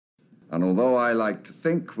And although I like to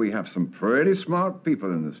think we have some pretty smart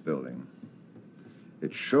people in this building,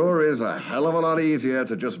 it sure is a hell of a lot easier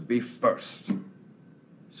to just be first.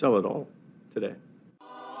 Sell it all today.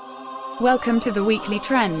 Welcome to The Weekly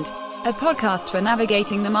Trend, a podcast for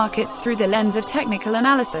navigating the markets through the lens of technical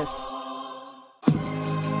analysis.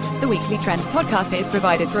 The Weekly Trend podcast is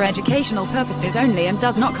provided for educational purposes only and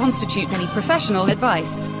does not constitute any professional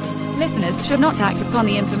advice. Listeners should not act upon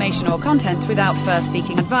the information or content without first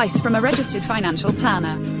seeking advice from a registered financial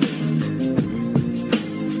planner.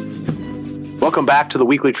 Welcome back to the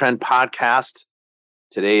Weekly Trend podcast.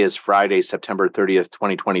 Today is Friday, September 30th,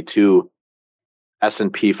 2022.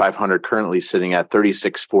 S&P 500 currently sitting at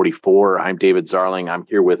 3644. I'm David Zarling. I'm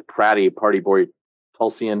here with Pratty, Party Boy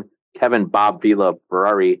Tulsian, Kevin Bob Vila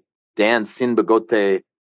Ferrari, Dan Sinbagote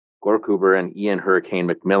Gorkuber, and Ian Hurricane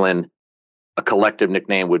McMillan. A collective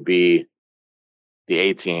nickname would be the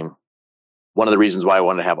A-Team. One of the reasons why I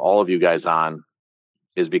wanted to have all of you guys on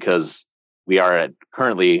is because we are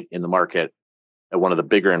currently in the market at one of the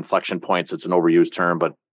bigger inflection points. It's an overused term,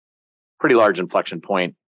 but pretty large inflection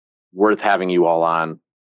point, worth having you all on.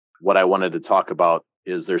 What I wanted to talk about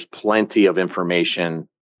is there's plenty of information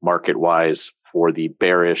market-wise for the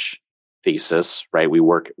bearish thesis, right?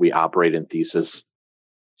 We operate in thesis.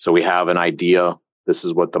 So we have an idea. This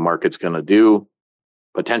is what the market's going to do.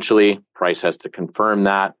 Potentially, price has to confirm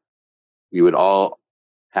that. We would all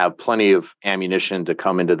have plenty of ammunition to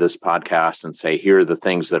come into this podcast and say, here are the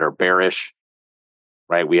things that are bearish,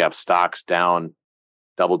 right? We have stocks down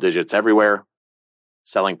double digits everywhere.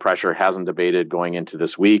 Selling pressure hasn't abated going into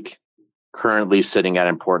this week. Currently sitting at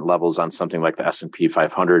important levels on something like the S&P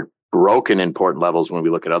 500. Broken important levels when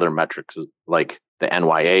we look at other metrics like the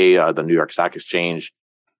NYA, the New York Stock Exchange.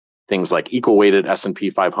 Things like equal-weighted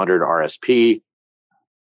S&P 500, RSP.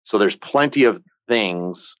 So there's plenty of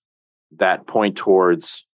things that point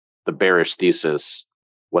towards the bearish thesis.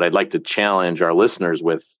 What I'd like to challenge our listeners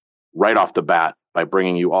with right off the bat by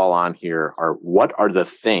bringing you all on here are what are the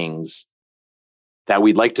things that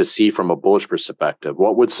we'd like to see from a bullish perspective?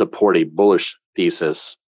 What would support a bullish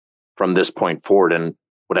thesis from this point forward? And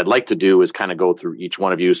what I'd like to do is kind of go through each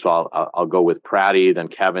one of you. So I'll go with Pratty, then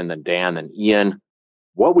Kevin, then Dan, then Ian.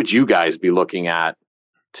 What would you guys be looking at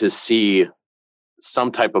to see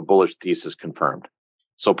some type of bullish thesis confirmed?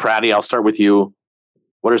 So Pratty, I'll start with you.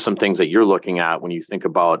 What are some things that you're looking at when you think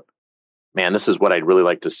about, man, this is what I'd really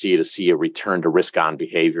like to see a return to risk-on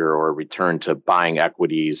behavior or a return to buying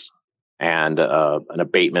equities and an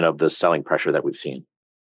abatement of the selling pressure that we've seen?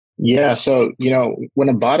 Yeah. So, when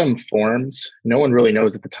a bottom forms, no one really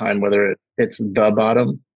knows at the time whether it's the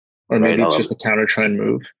bottom or maybe it's just a counter trend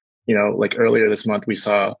move. Like earlier this month, we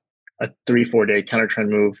saw a 3-4 day counter trend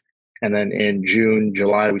move. And then in June,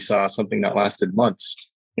 July, we saw something that lasted months,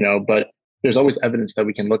 but there's always evidence that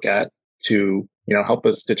we can look at to, help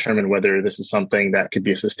us determine whether this is something that could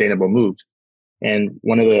be a sustainable move. And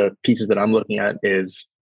one of the pieces that I'm looking at is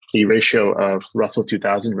the ratio of Russell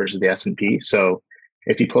 2000 versus the S&P. So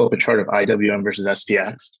if you pull up a chart of IWM versus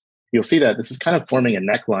SPX, you'll see that this is kind of forming a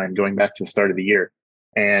neckline going back to the start of the year.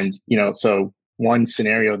 And, so one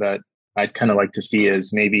scenario that I'd kind of like to see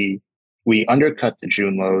is maybe we undercut the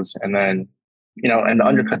June lows and then, and the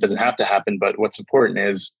undercut doesn't have to happen, but what's important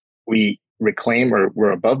is we reclaim or we're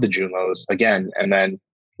above the June lows again, and then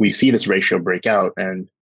we see this ratio break out and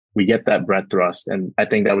we get that breadth thrust. And I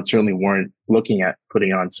think that would certainly warrant looking at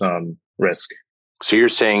putting on some risk. So you're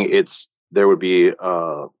saying there would be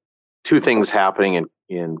two things happening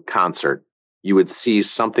in concert. You would see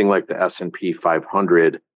something like the S&P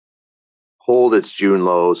 500 hold its June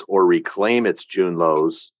lows or reclaim its June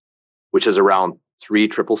lows, which is around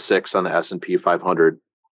 3,666 on the S&P 500.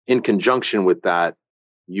 In conjunction with that,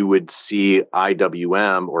 you would see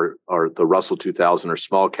IWM or the Russell 2000 or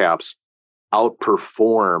small caps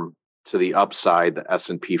outperform to the upside the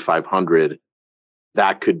S&P 500.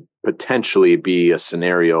 That could potentially be a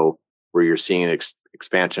scenario where you're seeing an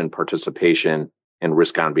expansion, participation, and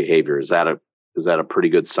risk-on behavior. Is that a pretty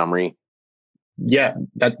good summary? Yeah,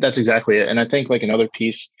 that's exactly it. And I think like another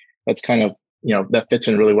piece that's kind of, that fits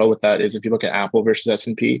in really well with that is if you look at Apple versus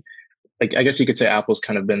S&P, like I guess you could say Apple's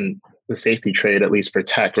kind of been the safety trade, at least for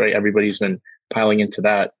tech, right? Everybody's been piling into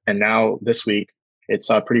that. And now this week, it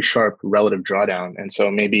saw a pretty sharp relative drawdown. And so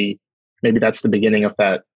maybe that's the beginning of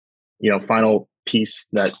that, final piece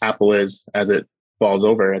that Apple is as it falls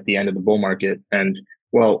over at the end of the bull market. And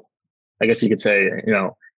well, I guess you could say,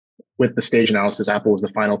 with the stage analysis, Apple was the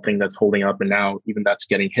final thing that's holding up. And now even that's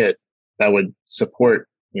getting hit, that would support,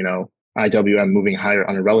 IWM moving higher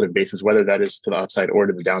on a relative basis, whether that is to the upside or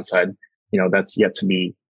to the downside, that's yet to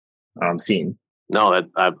be seen. No,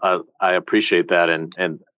 I appreciate that.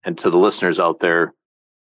 And And to the listeners out there,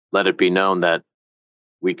 let it be known that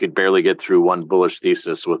we could barely get through one bullish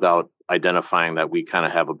thesis without identifying that we kind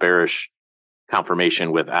of have a bearish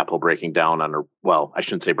confirmation with Apple breaking down I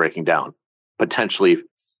shouldn't say breaking down, potentially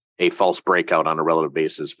a false breakout on a relative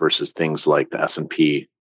basis versus things like the S&P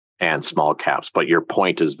and small caps. But your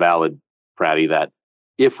point is valid, Pratty, that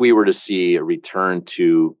if we were to see a return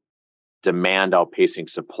to demand outpacing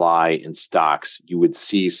supply in stocks, you would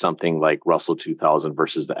see something like Russell 2000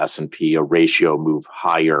 versus the S&P, a ratio move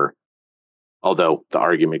higher. Although the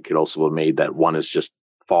argument could also be made that one is just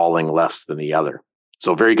falling less than the other.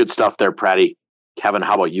 So very good stuff there, Pratty. Kevin,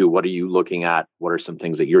 how about you? What are you looking at? What are some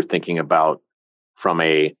things that you're thinking about from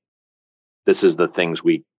this is the things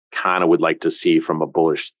we kind of would like to see from a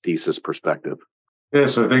bullish thesis perspective? Yeah,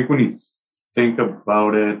 so I think when you think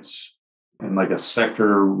about it in like a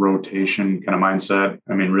sector rotation kind of mindset,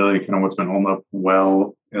 I mean, really kind of what's been holding up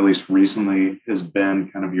well, at least recently, has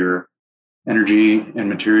been kind of your energy and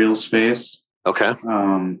materials space. Okay.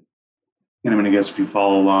 And I mean, I guess if you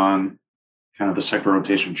follow along kind of the sector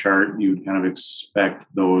rotation chart, you would kind of expect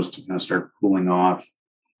those to kind of start cooling off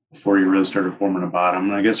before you really started forming a bottom.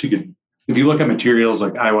 And I guess you could, if you look at materials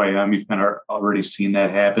like IYM, you've kind of already seen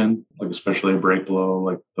that happen, like especially a break below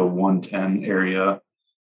like the 110 area.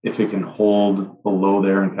 If it can hold below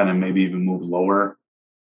there and kind of maybe even move lower,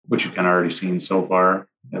 which you've kind of already seen so far,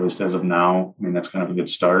 at least as of now, I mean, that's kind of a good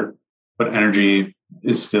start. But energy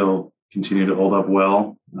is still continue to hold up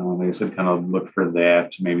well. Like I said, kind of look for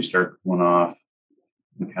that to maybe start cooling off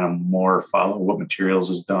and kind of more follow what materials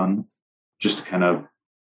has done, just to kind of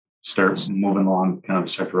start moving along kind of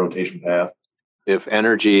the sector rotation path. If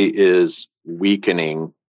energy is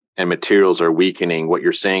weakening and materials are weakening, what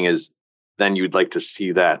you're saying is then you'd like to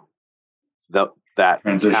see that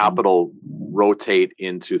transition, capital rotate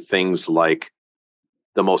into things like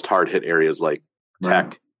the most hard hit areas like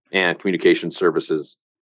tech and communication services,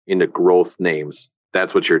 into growth names.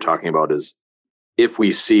 That's what you're talking about, is if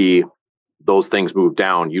we see those things move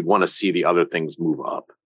down, you'd want to see the other things move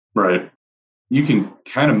up. Right. You can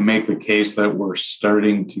kind of make the case that we're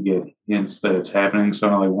starting to get hints that it's happening. So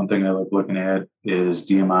like one thing I like looking at is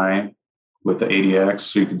DMI with the ADX.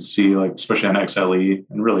 So you can see like, especially on XLE,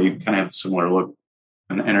 and really you kind of have a similar look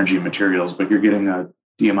on energy materials, but you're getting a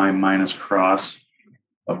DMI minus cross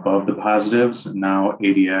above the positives. And now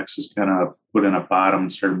ADX is kind of put in a bottom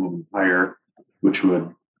and started moving higher, which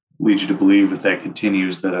would lead you to believe if that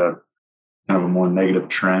continues that a kind of a more negative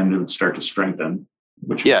trend, it would start to strengthen,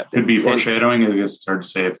 which could be foreshadowing. I guess it's hard to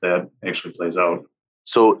say if that actually plays out.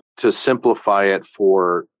 So to simplify it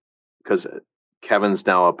because Kevin's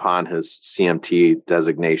now upon his CMT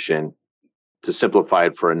designation, to simplify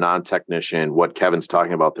it for a non-technician, what Kevin's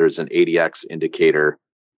talking about, there's an ADX indicator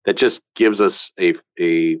that just gives us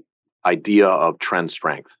a idea of trend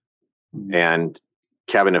strength. Mm-hmm. And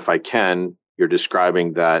Kevin, if I can, you're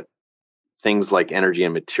describing that things like energy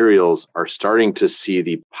and materials are starting to see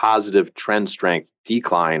the positive trend strength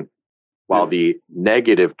decline while the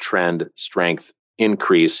negative trend strength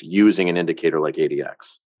increase using an indicator like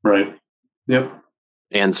ADX. Right. Yep.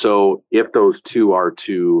 And so if those two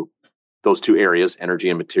areas, energy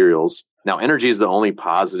and materials, now energy is the only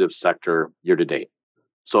positive sector year to date.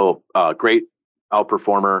 So great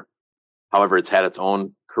outperformer. However, it's had its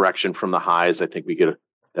own correction from the highs. I think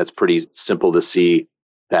that's pretty simple to see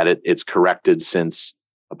that it's corrected since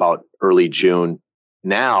about early June.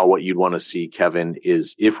 Now, what you'd want to see, Kevin,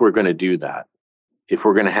 is if we're going to do that, if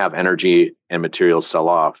we're going to have energy and materials sell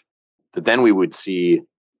off, that then we would see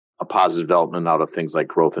a positive development out of things like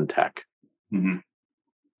growth and tech. Mm-hmm.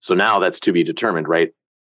 So now that's to be determined, right?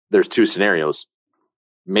 There's two scenarios.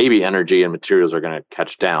 Maybe energy and materials are going to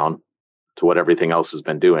catch down to what everything else has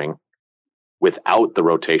been doing without the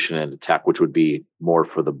rotation into tech, which would be more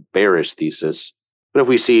for the bearish thesis. But if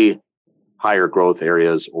we see higher growth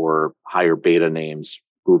areas or higher beta names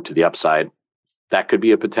move to the upside, that could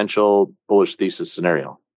be a potential bullish thesis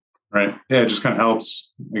scenario. Right. Yeah, it just kind of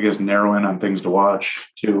helps, I guess, narrow in on things to watch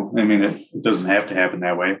too. I mean, it doesn't have to happen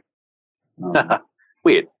that way.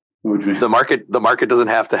 Wait, the market doesn't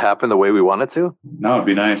have to happen the way we want it to? No, it'd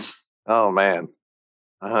be nice. Oh man.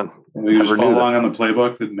 We just follow along on the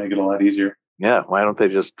playbook and make it a lot easier. Yeah, why don't they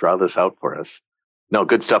just draw this out for us? No,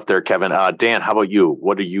 good stuff there, Kevin. Dan, how about you?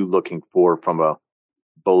 What are you looking for from a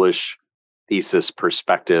bullish thesis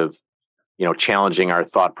perspective? Challenging our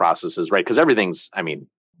thought processes, right? Because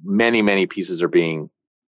many pieces are being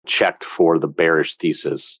checked for the bearish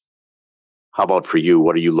thesis. How about for you?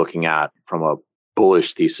 What are you looking at from a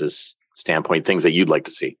bullish thesis standpoint? Things that you'd like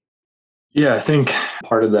to see? Yeah, I think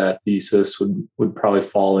part of that thesis would probably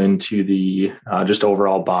fall into the just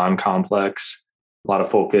overall bond complex. A lot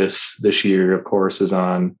of focus this year, of course, is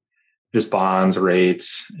on just bonds,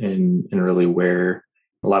 rates, and really where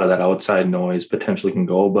a lot of that outside noise potentially can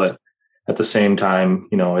go. But at the same time,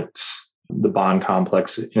 it's the bond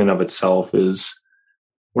complex in and of itself is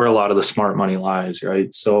where a lot of the smart money lies,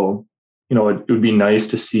 right? So, it would be nice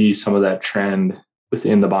to see some of that trend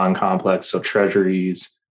within the bond complex. So treasuries,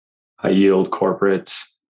 high yield corporates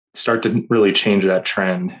start to really change that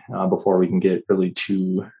trend before we can get really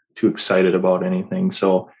too excited about anything.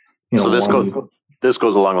 So, this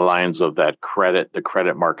goes along the lines of that the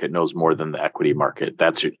credit market knows more than the equity market.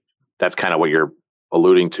 That's kind of what you're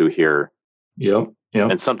alluding to here. Yep.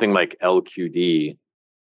 And something like LQD,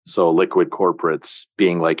 so liquid corporates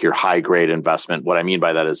being like your high grade investment. What I mean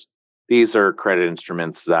by that is these are credit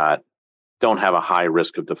instruments that don't have a high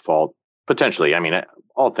risk of default. Potentially, I mean,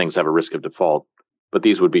 all things have a risk of default, but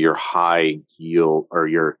these would be your high yield, or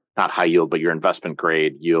your not high yield, but your investment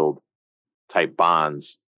grade yield type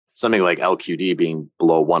bonds. Something like LQD being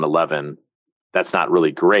below 111, that's not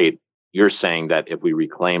really great. You're saying that if we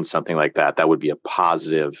reclaim something like that, that would be a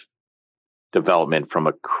positive development from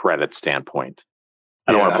a credit standpoint.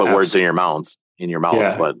 I don't want to put words in your mouth,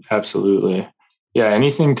 but absolutely. Yeah.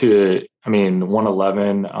 Anything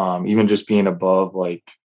 111, even just being above like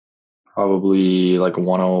probably like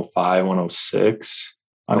 105, 106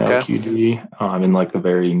 on LQD in like the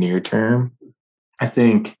very near term. I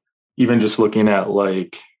think even just looking at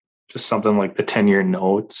like just something like the 10-year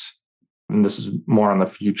notes, and this is more on the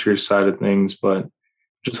future side of things, but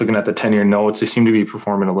just looking at the 10-year notes, they seem to be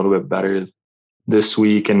performing a little bit better this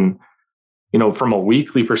week. And, from a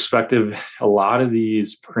weekly perspective, a lot of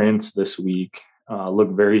these prints this week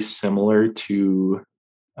look very similar to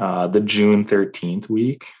the June 13th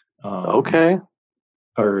week.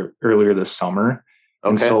 Or earlier this summer. Okay.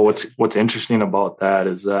 And so what's interesting about that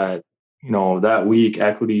is that, that week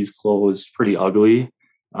equities closed pretty ugly.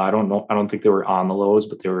 I don't think they were on the lows,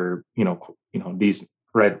 but they were, these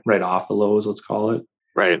right off the lows, let's call it.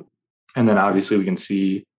 Right. And then obviously we can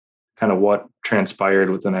see kind of what transpired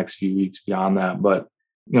with the next few weeks beyond that. But,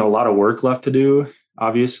 a lot of work left to do,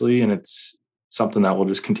 obviously, and it's something that we'll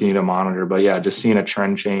just continue to monitor. But yeah, just seeing a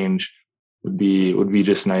trend change would be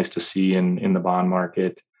just nice to see in the bond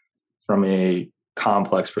market from a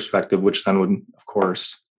complex perspective, which then would, of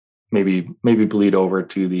course, maybe bleed over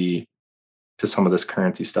to some of this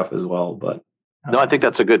currency stuff as well. But no, I think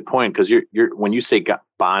that's a good point, because you're when you say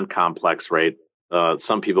bond complex, right?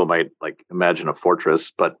 Some people might like imagine a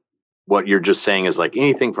fortress, but what you're just saying is like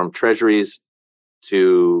anything from treasuries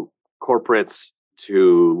to corporates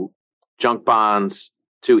to junk bonds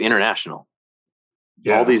to international.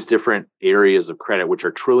 Yeah. All these different areas of credit, which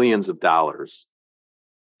are trillions of dollars,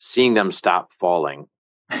 seeing them stop falling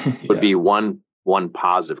would be one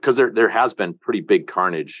positive, because there has been pretty big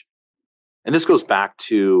carnage. And this goes back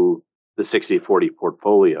to the 60-40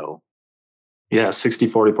 portfolio. Yeah,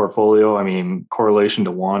 60-40 portfolio. I mean, correlation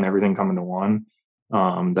to one, everything coming to one,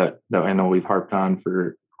 that I know we've harped on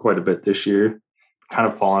for quite a bit this year,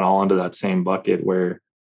 kind of falling all into that same bucket, where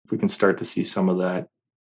if we can start to see some of that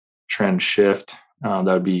trend shift, that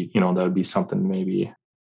would be something maybe.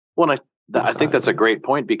 Well, I think that's a great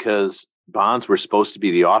point, because bonds were supposed to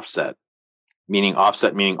be the offset, meaning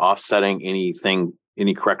offsetting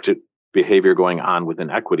any corrective behavior going on within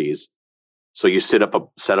equities. So you set up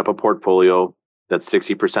a portfolio that's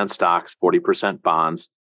 60% stocks, 40% bonds.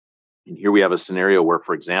 And here we have a scenario where,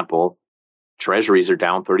 for example, treasuries are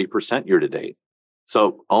down 30% year to date.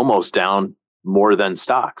 So almost down more than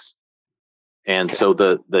stocks. And so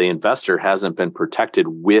the investor hasn't been protected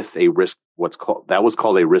with a risk, that was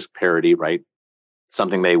called a risk parity, right?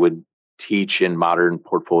 Something they would teach in modern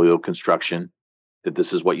portfolio construction, that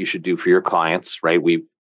this is what you should do for your clients, right?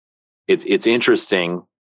 It's interesting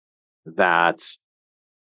that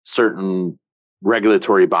certain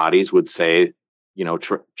regulatory bodies would say,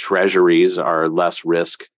 treasuries are less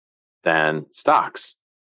risk than stocks.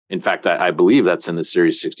 In fact, I believe that's in the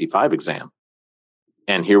Series 65 exam.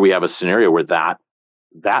 And here we have a scenario where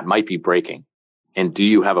that might be breaking. And do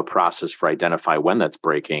you have a process for identify when that's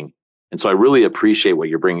breaking? And so I really appreciate what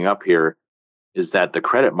you're bringing up here, is that the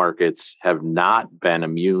credit markets have not been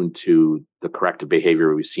immune to the corrective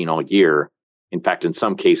behavior we've seen all year. In fact, in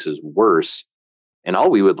some cases, worse. And all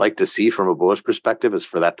we would like to see from a bullish perspective is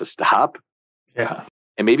for that to stop. Yeah.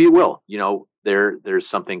 And maybe it will. There's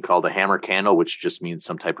something called a hammer candle, which just means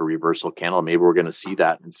some type of reversal candle. Maybe we're going to see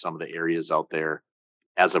that in some of the areas out there.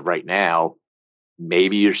 As of right now,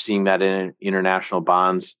 maybe you're seeing that in international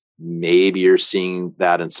bonds. Maybe you're seeing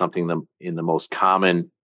that in something in the most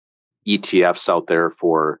common ETFs out there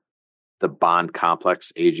for the bond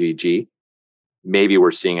complex, AGG. maybe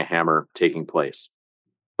we're seeing a hammer taking place.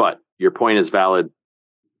 But your point is valid.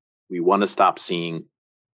 We want to stop seeing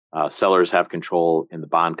sellers have control in the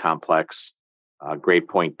bond complex. Great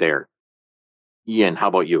point there. Ian, how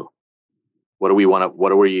about you? What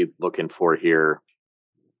are we looking for here?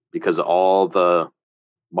 Because all the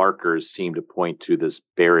markers seem to point to this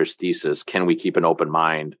bearish thesis. Can we keep an open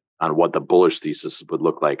mind on what the bullish thesis would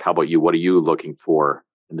look like? How about you? What are you looking for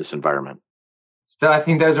in this environment? So I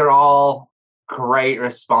think those are all great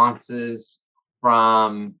responses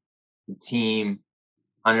from the team.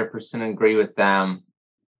 100% agree with them.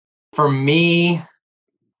 For me,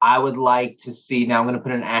 I would like to see, now I'm going to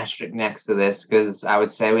put an asterisk next to this because I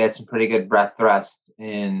would say we had some pretty good breadth thrusts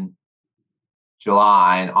in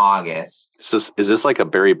July and August. Is this like a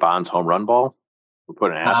Barry Bonds home run ball? We're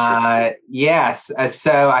putting an asterisk. Yes.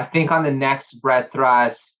 So I think on the next breadth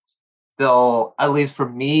thrust, still, at least for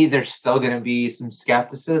me, there's still going to be some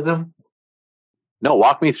skepticism. No,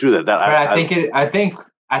 walk me through that. I think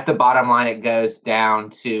at the bottom line, it goes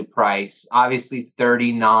down to price. Obviously,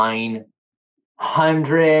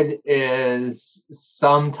 3,900 is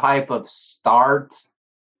some type of start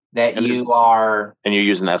that and you are. And you're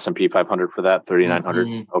using the S&P 500 for that, 3,900.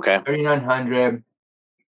 Mm-hmm. Okay. 3,900.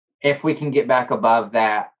 If we can get back above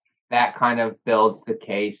that, that kind of builds the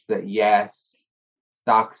case that yes,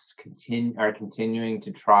 stocks are continuing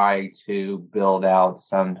to try to build out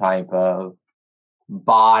some type of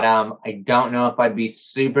bottom. I don't know if I'd be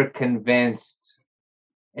super convinced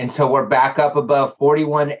until we're back up above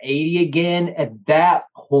 4180 again. At that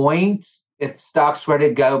point, if stocks were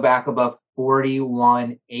to go back above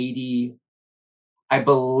 4180, I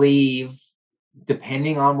believe,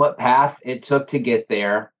 depending on what path it took to get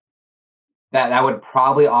there, that would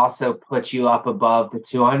probably also put you up above the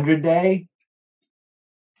 200-day.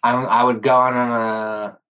 I would go on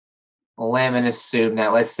a limb and assume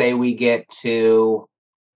that, let's say we get to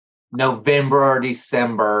November or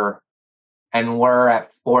December and we're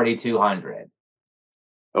at 4,200.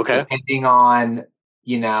 Okay. Depending on,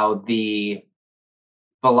 the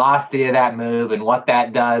velocity of that move and what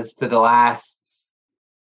that does to the last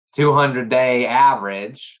 200-day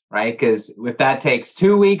average, right? Because if that takes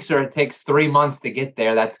 2 weeks or it takes 3 months to get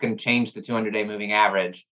there, that's going to change the 200-day moving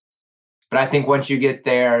average. But I think once you get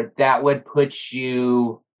there, that would put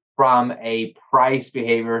you, from a price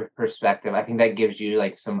behavior perspective, I think that gives you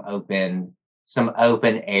like some open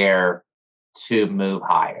air to move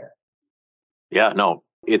higher. Yeah, no,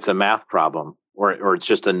 it's a math problem or it's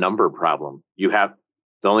just a number problem. You have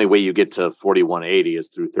the only way you get to 4180 is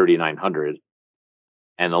through 3,900.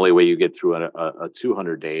 And the only way you get through a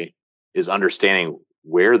 200-day is understanding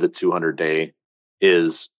where the 200-day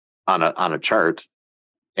is on a chart.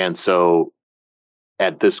 And so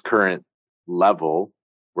at this current level,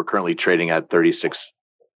 we're currently trading at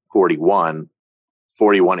 3641,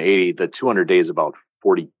 4180. The 200-day is about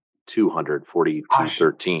 4,200,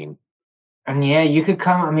 4,213. And yeah, you could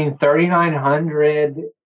come, 3,900,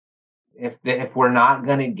 if we're not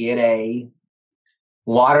going to get a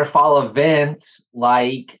waterfall event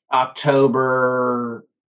like October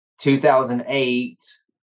 2008,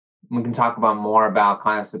 we can talk about more about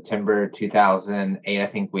kind of September 2008. I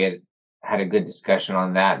think we had a good discussion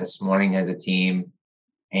on that this morning as a team,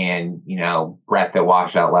 and breadth at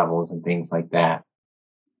washout levels and things like that.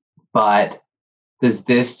 But does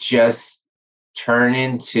this just turn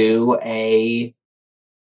into a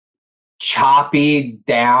choppy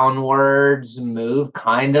downwards move,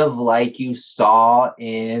 kind of like you saw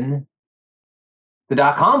in the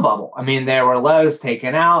dot-com bubble? There were lows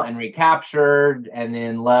taken out and recaptured, and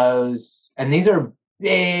then lows, and these are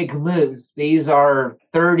big moves. These are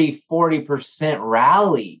 30-40%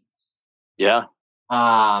 rallies. Yeah.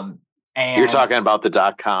 And you're talking about the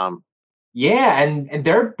dot-com. Yeah, and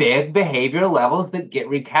they're big behavior levels that get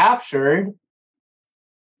recaptured,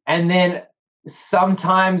 and then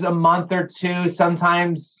sometimes a month or two,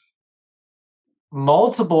 sometimes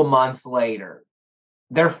multiple months later,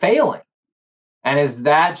 they're failing. And is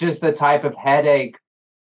that just the type of headache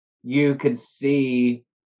you could see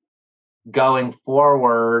going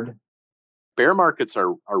forward? Bear markets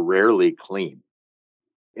are rarely clean.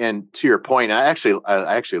 And to your point, I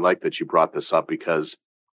actually like that you brought this up, because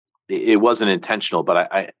it wasn't intentional,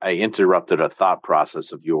 but I interrupted a thought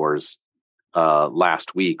process of yours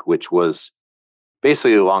last week, which was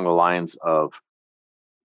basically along the lines of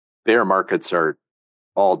bear markets are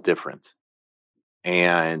all different.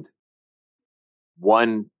 And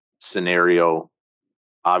one scenario,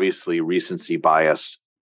 obviously recency bias,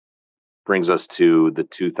 brings us to the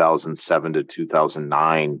 2007 to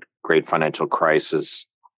 2009 great financial crisis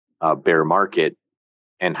bear market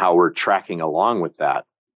and how we're tracking along with that.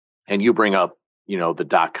 And you bring up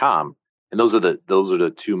the .com, and those are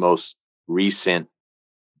the two most recent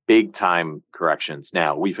big time corrections.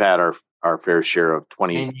 Now we've had our fair share of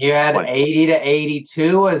 20. And you had 80 to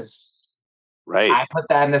 82 was right. I put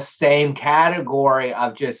that in the same category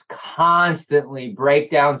of just constantly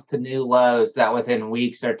breakdowns to new lows that within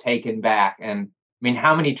weeks are taken back. And I mean,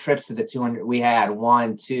 how many trips to the 200? We had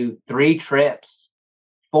 1, 2, 3 trips,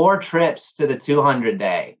 4 trips to the 200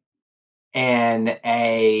 day, and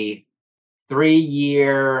a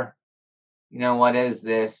 3-year, what is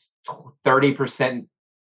this, 30%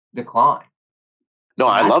 decline. No,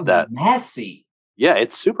 I love that. Messy. Yeah,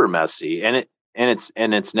 it's super messy, and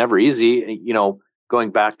it's never easy.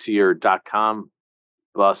 Going back to your .com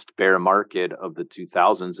bust bear market of the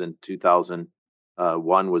 2000s, and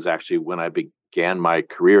 2001 was actually when I began my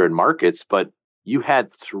career in markets. But you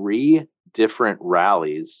had 3 different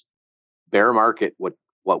rallies, bear market,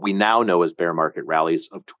 what we now know as bear market rallies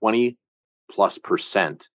of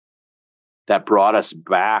 20+% that brought us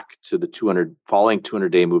back to the falling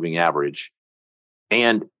 200-day moving average.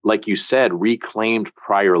 And like you said, reclaimed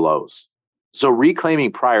prior lows. So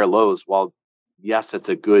reclaiming prior lows, while yes, it's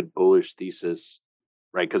a good bullish thesis,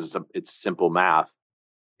 right? Because it's simple math.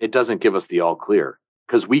 It doesn't give us the all clear,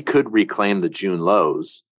 because we could reclaim the June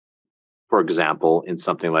lows, for example, in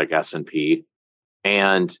something like S&P,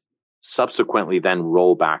 and subsequently then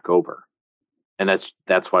roll back over. And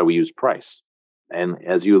that's why we use price. And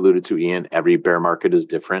as you alluded to, Ian, every bear market is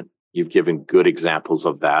different. You've given good examples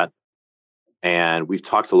of that. And we've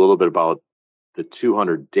talked a little bit about the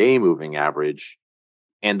 200-day moving average.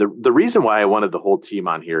 And the reason why I wanted the whole team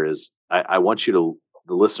on here is I want the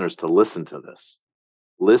listeners to listen to this.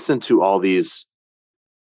 Listen to all these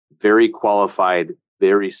very qualified,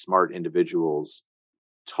 very smart individuals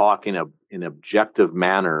talk in an objective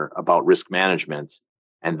manner about risk management.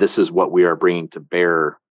 And this is what we are bringing to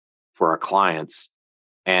bear for our clients.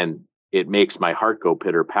 And it makes my heart go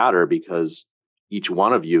pitter patter, because each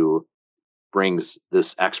one of you brings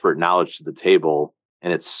this expert knowledge to the table,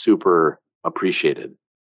 and it's super appreciated.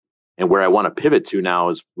 And where I want to pivot to now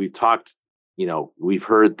is we've talked, we've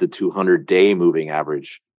heard the 200-day moving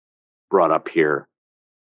average brought up here.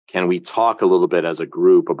 Can we talk a little bit as a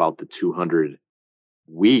group about the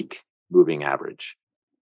 200-week moving average?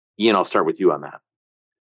 Ian, I'll start with you on that.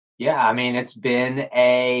 Yeah, I mean, it's been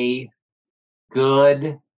a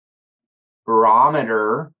good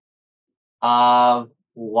barometer of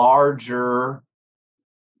larger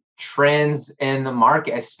trends in the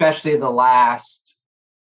market, especially the last,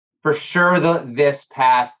 for sure, this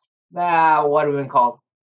past, what do we call it,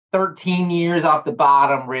 13 years off the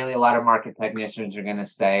bottom. Really, a lot of market technicians are going to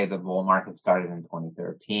say the bull market started in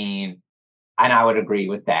 2013. And I would agree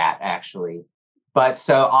with that, actually. But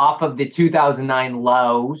so off of the 2009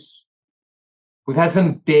 lows, we've had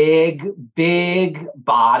some big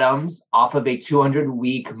bottoms off of a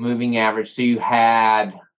 200-week moving average. So you had,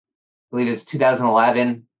 I believe it's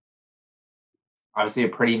 2011, obviously a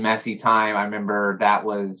pretty messy time. I remember that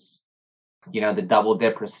was, the double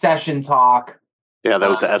dip recession talk. Yeah, that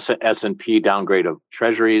was the S&P downgrade of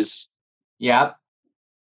treasuries. Yep.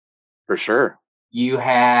 For sure. You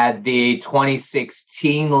had the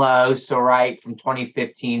 2016 low. So right from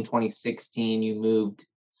 2015, 2016, you moved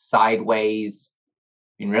sideways.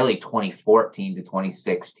 In really 2014 to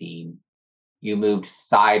 2016, you moved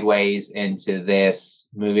sideways into this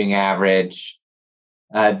moving average.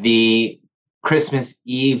 The Christmas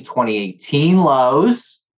Eve 2018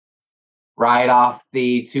 lows, right off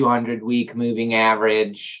the 200-week moving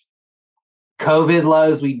average. COVID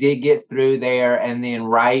lows, we did get through there. And then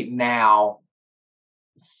right now,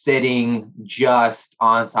 sitting just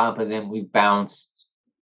on top of them, we've bounced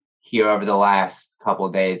here over the last couple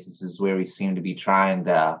of days. This is where we seem to be trying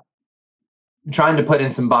to put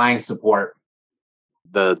in some buying support.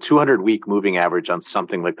 The 200-week moving average on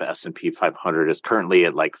something like the S&P 500 is currently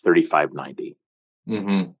at like 3590.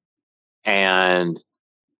 Mm-hmm. And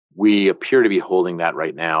we appear to be holding that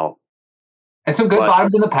right now. And some good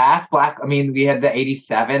bottoms in the past. We had the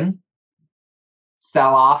 87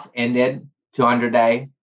 sell-off ended 200-day.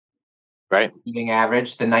 Right. Moving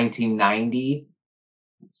average. The 1990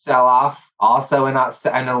 sell-off also and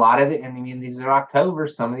a lot of it. These are October.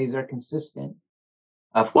 Some of these are consistent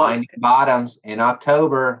of finding bottoms in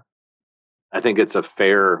October. I think it's a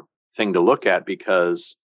fair thing to look at,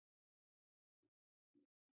 because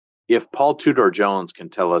if Paul Tudor Jones can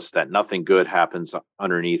tell us that nothing good happens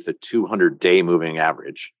underneath a 200-day moving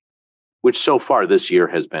average, which so far this year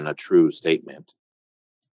has been a true statement,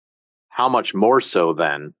 how much more so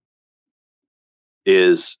then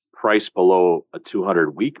is price below a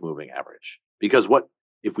 200-week moving average? Because what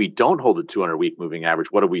if we don't hold a 200-week moving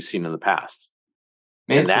average? What have we seen in the past?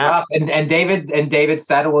 It's rough. And David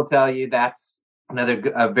Settle will tell you that's another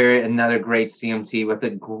great CMT with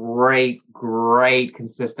a great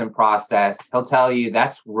consistent process. He'll tell you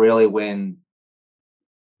that's really when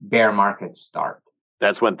bear markets start.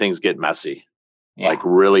 That's when things get messy. Yeah. Like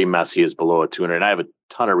really messy is below a 200. And I have a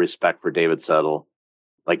ton of respect for David Settle.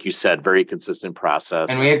 Like you said, very consistent process.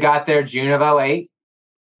 And we had got there June of 2008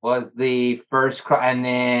 was the first, and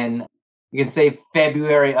then you can say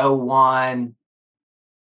February 2001.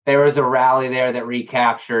 There was a rally there that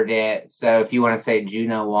recaptured it. So if you want to say June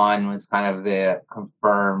 2001 was kind of the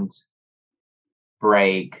confirmed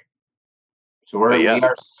break. So we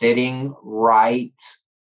are sitting right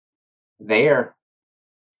there.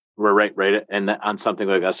 We're right. And on something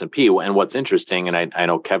like S&P. And what's interesting, and I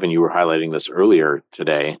know, Kevin, you were highlighting this earlier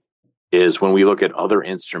today, is when we look at other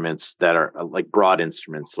instruments that are like broad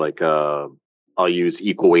instruments, like I'll use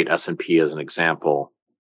equal weight S&P as an example.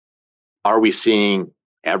 Are we seeing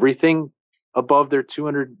everything above their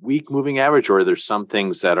 200-week moving average, or are there some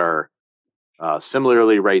things that are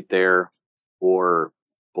similarly right there or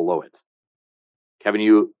below it? Kevin,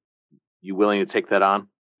 you willing to take that on?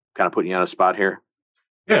 Kind of putting you on a spot here.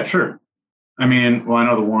 Yeah, sure. I mean, well, I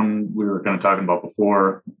know the one we were kind of talking about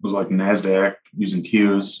before was like NASDAQ using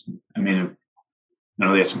Qs. I mean, I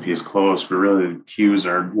know the S&P is close, but really the Qs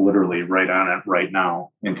are literally right on it right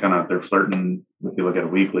now. And kind of they're flirting, if you look at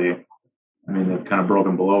it weekly. I mean, they've kind of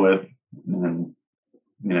broken below it. And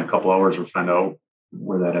in a couple hours, we'll find out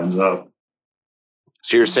where that ends up.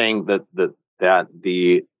 So you're saying that the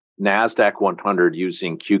NASDAQ 100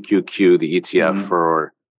 using QQQ, the ETF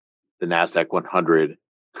for the NASDAQ 100,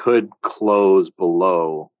 could close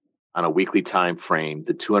below on a weekly time frame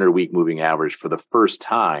the 200-week moving average for the first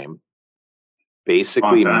time,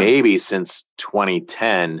 basically maybe since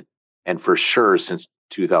 2010, and for sure since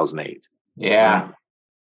 2008. Yeah.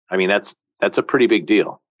 I mean, that's a pretty big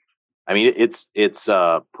deal. I mean, it's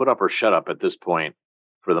put up or shut up at this point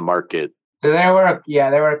for the market. So there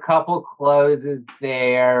were a couple closes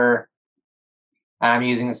there. I'm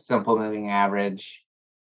using a simple moving average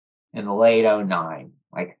in the late 2009,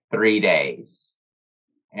 like 3 days.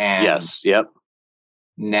 And yes, yep.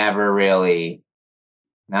 Never really.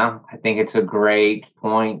 No, I think it's a great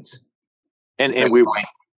point. And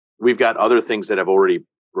we've got other things that have already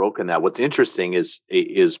broken that. What's interesting is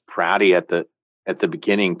Pratty at the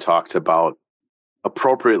beginning talked about,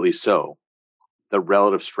 appropriately so, the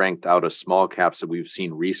relative strength out of small caps that we've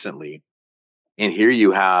seen recently. And here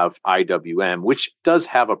you have IWM, which does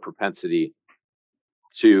have a propensity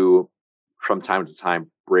to, from time to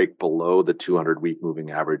time, break below the 200-week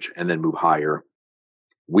moving average and then move higher.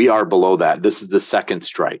 We are below that. This is the second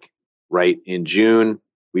strike, right? In June,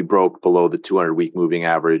 we broke below the 200-week moving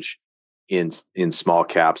average in small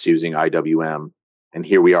caps using IWM. And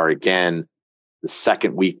here we are again, the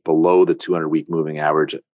second week below the 200-week moving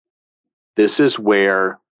average. This is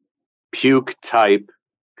where puke type,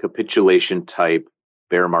 capitulation type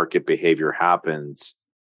bear market behavior happens.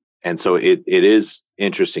 And so it is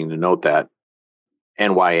interesting to note that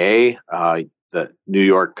NYA, the New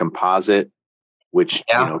York Composite, which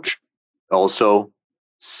also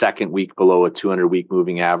second week below a 200-week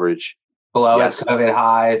moving average, below its COVID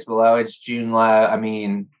highs, below its June low. I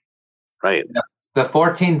mean, right, the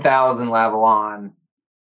 14,000 level on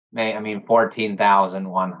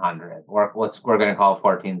 14,100. We're going to call it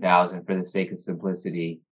 14,000 for the sake of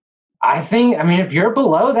simplicity. I mean, if you're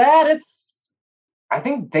below that, I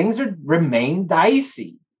think things remain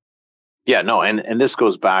dicey. Yeah, no, and this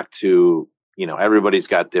goes back to, everybody's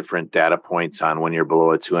got different data points on when you're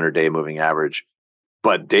below a 200-day moving average.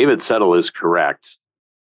 But David Settle is correct.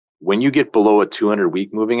 When you get below a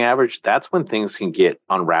 200-week moving average, that's when things can get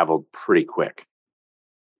unraveled pretty quick.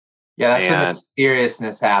 Yeah, that's when the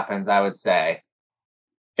seriousness happens, I would say.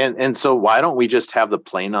 And so why don't we just have the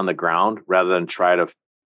plane on the ground rather than try to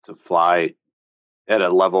fly at a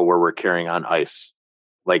level where we're carrying on ice?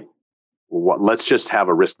 Like, let's just have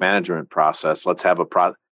a risk management process. Let's have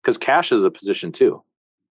because cash is a position too.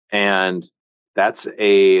 And that's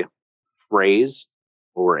a phrase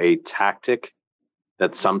or a tactic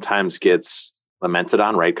that sometimes gets lamented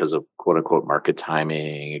on, right? Because of quote unquote market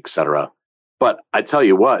timing, et cetera. But I tell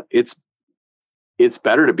you what, it's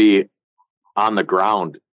better to be on the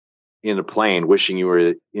ground in a plane wishing you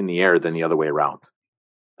were in the air than the other way around.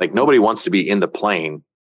 Like nobody wants to be in the plane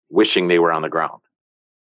wishing they were on the ground.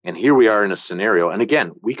 And here we are in a scenario. And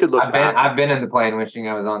again, we could look back. I've been in the plane wishing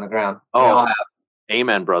I was on the ground. Oh,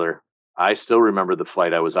 amen, brother. I still remember the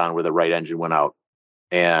flight I was on where the right engine went out.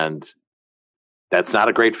 And that's not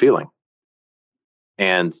a great feeling.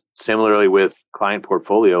 And similarly with client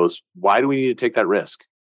portfolios, why do we need to take that risk?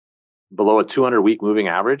 below a 200-week moving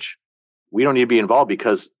average, we don't need to be involved,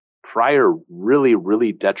 because prior really,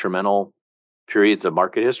 really detrimental periods of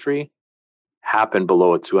market history happen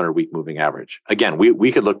below a 200-week moving average. Again,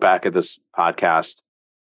 we could look back at this podcast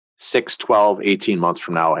 6, 12, 18 months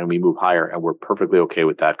from now and we move higher, and we're perfectly okay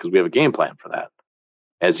with that because we have a game plan for that.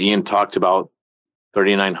 As Ian talked about,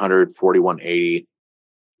 3,900, 4,180,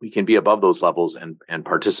 we can be above those levels and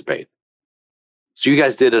participate. So you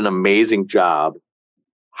guys did an amazing job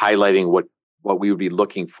highlighting what we would be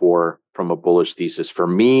looking for from a bullish thesis. For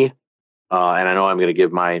me, and I know I'm going to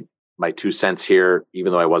give my 2 cents here,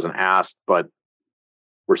 even though I wasn't asked, but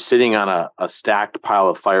we're sitting on a stacked pile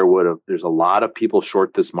of firewood. There's a lot of people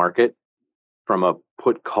short this market, from a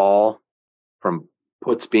put call, from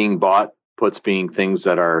puts being bought, puts being things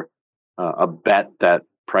that are a bet that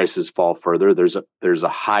prices fall further. There's a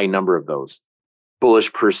high number of those.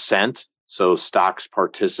 Bullish percent, so stocks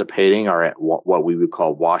participating are at what we would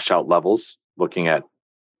call washout levels, looking at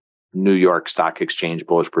New York Stock Exchange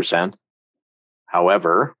bullish percent.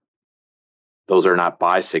 However, those are not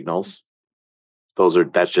buy signals.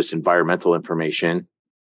 That's just environmental information.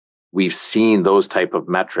 We've seen those type of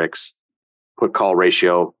metrics, put call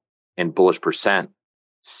ratio and bullish percent,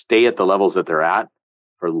 stay at the levels that they're at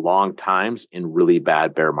for long times in really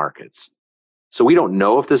bad bear markets. So we don't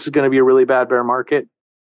know if this is going to be a really bad bear market,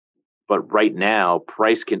 but right now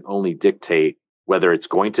price can only dictate whether it's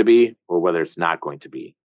going to be or whether it's not going to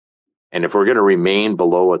be. And if we're going to remain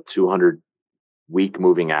below a 200-week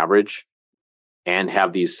moving average and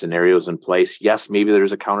have these scenarios in place, yes, maybe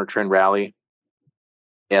there's a counter trend rally.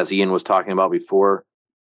 As Ian was talking about before,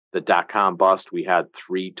 the .com bust, we had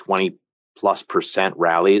 320+%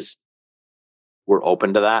 rallies. We're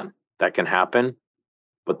open to that. That can happen,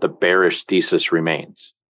 but the bearish thesis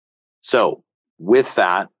remains. So with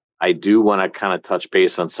that, I do want to kind of touch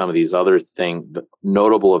base on some of these other the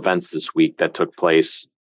notable events this week that took place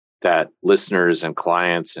that listeners and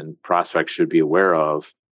clients and prospects should be aware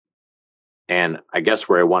of. And I guess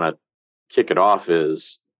where I want to kick it off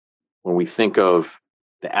is when we think of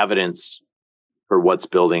the evidence for what's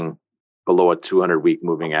building below a 200-week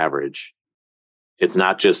moving average, it's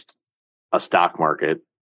not just a stock market,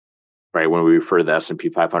 right? When we refer to the S&P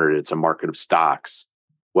 500, it's a market of stocks.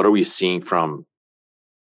 What are we seeing from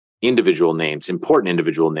individual names, important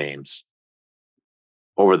individual names,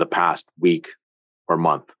 over the past week or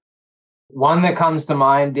month? One that comes to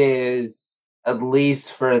mind is, at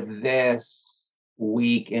least for this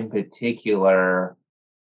week in particular,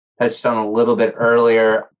 touched on a little bit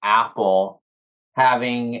earlier, Apple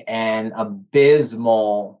having an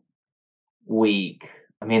abysmal week.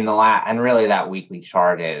 I mean, and really that weekly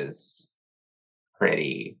chart is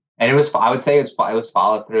pretty, and it was, I would say it was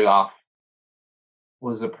followed through off,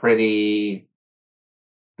 was a pretty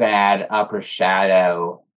bad upper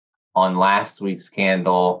shadow on last week's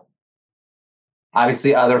candle.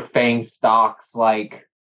 Obviously, other FANG stocks like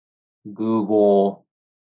Google,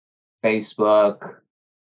 Facebook,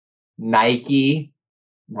 Nike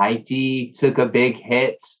took a big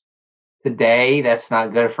hit today. That's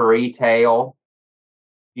not good for retail.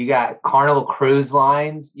 You got Carnival Cruise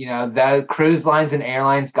Lines. You know, the cruise lines and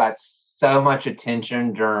airlines got so much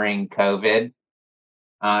attention during COVID.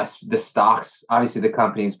 The stocks, obviously the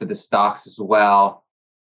companies, but the stocks as well.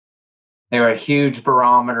 They were a huge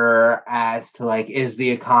barometer as to, like, is the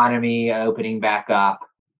economy opening back up?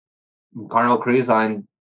 Carnival Cruise Line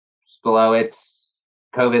is below its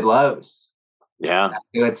COVID lows. Yeah.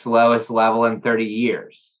 To its lowest level in 30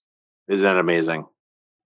 years. Isn't that amazing?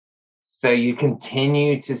 So you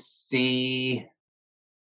continue to see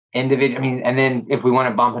individual, I mean, and then if we want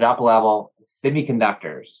to bump it up a level,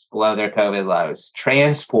 semiconductors below their COVID lows.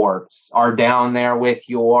 Transports are down there with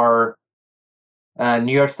your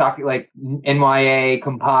New York stock, like NYA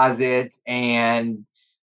Composite and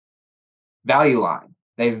Value Line.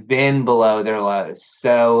 They've been below their lows.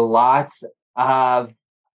 So lots of,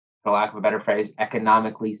 for lack of a better phrase,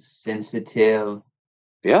 economically sensitive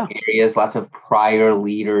areas, lots of prior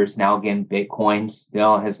leaders. Now, again, Bitcoin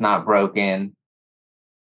still has not broken.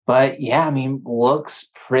 But yeah, I mean, looks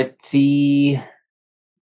pretty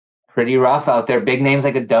rough out there. Big names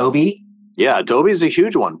like Adobe. Yeah, Adobe's a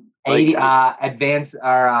huge one. Advanced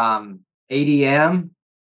or ADM.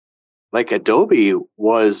 Like Adobe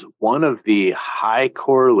was one of the high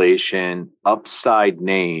correlation upside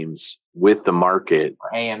names with the market.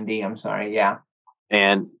 Or AMD, I'm sorry, yeah.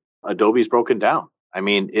 And Adobe's broken down. I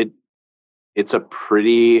mean, it's a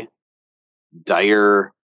pretty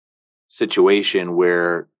dire situation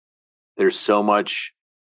where there's so much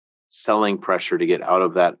selling pressure to get out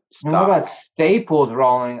of that stock. What about Staples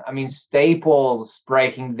rolling? I mean, Staples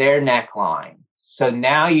breaking their neckline. So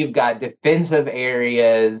now you've got defensive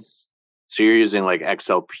areas. So you're using like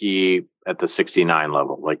XLP at the 69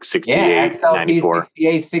 level, like 68, yeah, XLP 94.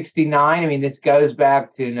 68, 69. I mean, this goes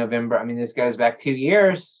back to November. I mean, this goes back 2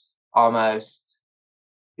 years almost.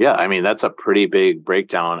 Yeah, I mean, that's a pretty big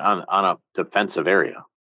breakdown on a defensive area.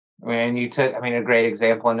 When you took, I mean, a great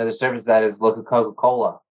example under the surface of that is look at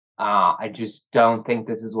Coca-Cola. I just don't think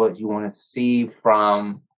this is what you want to see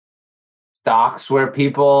from stocks where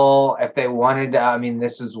people, if they wanted to, I mean,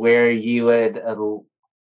 this is where you would,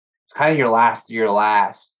 it's kind of your last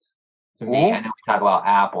to me. I know we talk about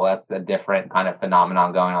Apple. That's a different kind of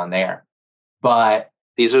phenomenon going on there. But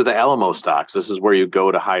these are the Alamo stocks. This is where you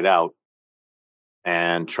go to hide out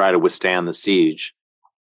and try to withstand the siege,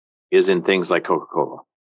 is in things like Coca-Cola,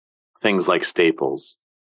 things like Staples,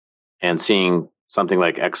 and seeing something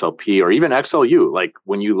like XLP or even XLU. Like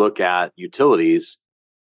when you look at utilities,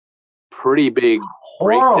 pretty big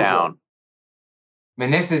breakdown. I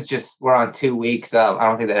mean, this is just, we're on 2 weeks of, I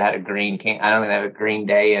don't think they had a green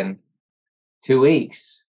day in 2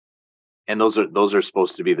 weeks. And those are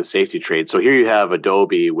supposed to be the safety trades. So here you have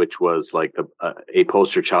Adobe, which was like a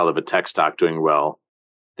poster child of a tech stock doing well.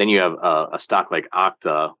 Then you have a stock like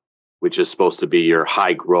Okta, which is supposed to be your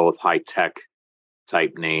high growth, high tech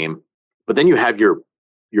type name. But then you have your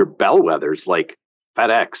bellwethers like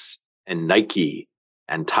FedEx and Nike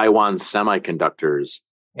and Taiwan Semiconductors.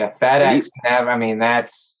 Yeah, FedEx never. I mean,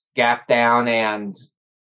 that's gap down, and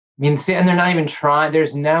I mean, and they're not even trying.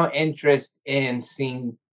 There's no interest in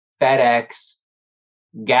seeing FedEx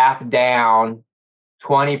gap down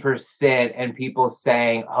 20% and people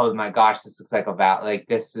saying, "Oh my gosh, this looks like a value. Like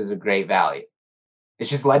this is a great value." It's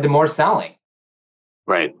just led to more selling.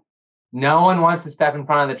 Right. No one wants to step in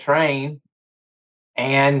front of the train.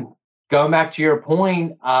 And going back to your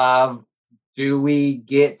point of, do we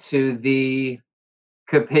get to the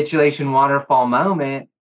capitulation waterfall moment?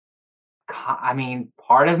 I mean,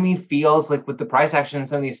 part of me feels like with the price action in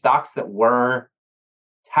some of these stocks that we're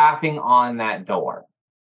tapping on that door.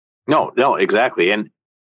 No, exactly. And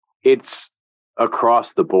it's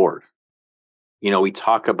across the board. You know, we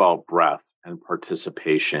talk about breadth and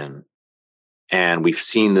participation, and we've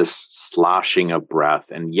seen this sloshing of breadth.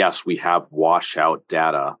 And yes, we have washout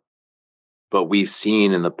data, but we've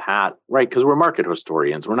seen in the past, right? Because we're market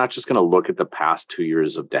historians. We're not just going to look at the past 2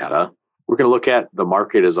 years of data. We're going to look at the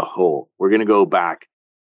market as a whole. We're going to go back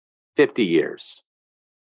 50 years,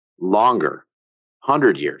 longer,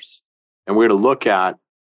 100 years. And we're going to look at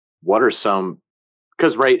what are some,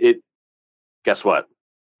 because, right, guess what?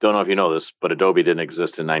 Don't know if you know this, but Adobe didn't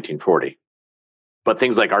exist in 1940. But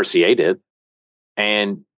things like RCA did.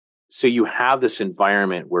 And so you have this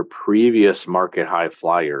environment where previous market high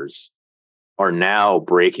flyers are now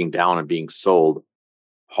breaking down and being sold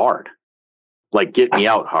hard. Like, get me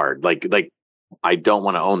out hard. Like I don't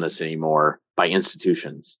want to own this anymore by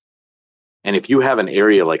institutions. And if you have an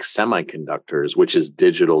area like semiconductors, which is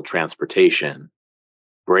digital transportation,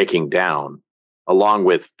 breaking down, along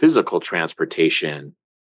with physical transportation,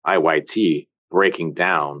 IYT, breaking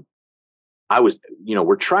down,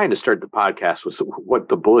 we're trying to start the podcast with what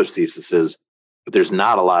the bullish thesis is, but there's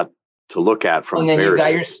not a lot to look at from. And then you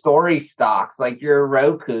got your story stocks, like your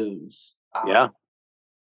Rokus. Yeah.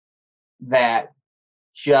 That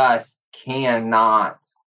just cannot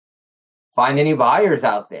find any buyers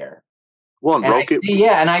out there. Well, and Roku,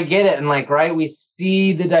 and I get it. And like, right, we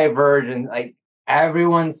see the divergence. Like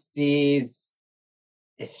everyone sees,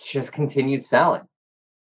 it's just continued selling.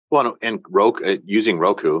 Well, and Roku, using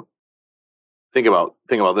Roku, think about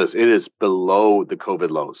this. It is below the COVID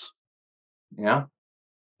lows. Yeah.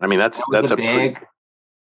 I mean, that's a big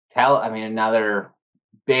another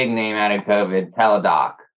big name out of COVID,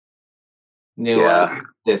 Teladoc. New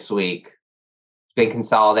this week. It's been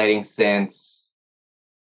consolidating since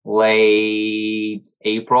late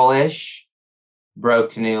April-ish,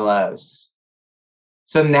 broke to new lows.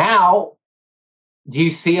 So now, do you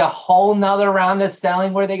see a whole nother round of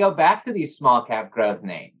selling where they go back to these small cap growth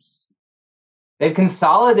names? They've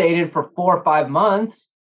consolidated for 4 or 5 months.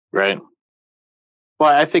 Right.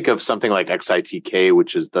 Well, I think of something like XITK,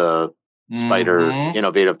 which is the Spider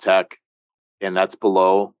Innovative Tech, and that's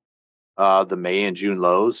below the May and June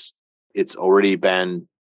lows. It's already been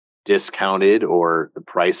discounted, or the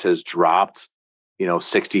price has dropped,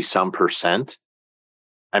 60 some percent.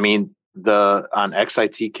 I mean, on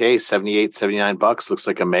XITK, $78-$79 looks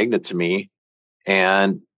like a magnet to me.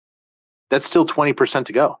 And that's still 20%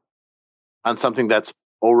 to go on something that's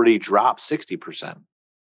already dropped 60%.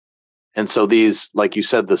 And so these, like you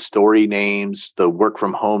said, the story names, the work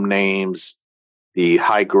from home names, the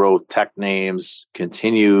high growth tech names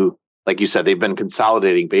continue. Like you said, they've been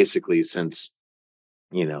consolidating basically since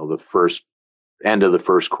the first end of the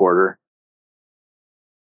first quarter.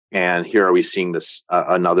 And here are we seeing this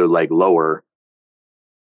another leg lower.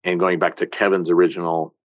 And going back to Kevin's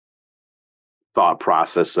original thought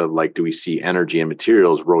process of like, do we see energy and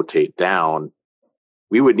materials rotate down?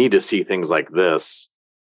 We would need to see things like this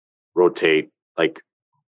rotate, like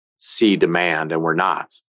see demand, and we're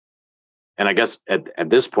not. And I guess at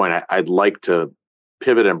this point, I'd like to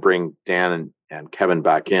pivot and bring Dan and Kevin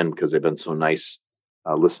back in because they've been so nice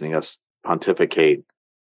listening to us pontificate.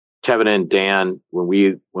 Kevin and Dan, when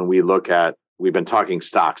we look at, we've been talking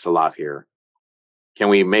stocks a lot here. Can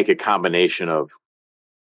we make a combination of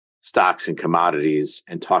stocks and commodities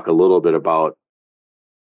and talk a little bit about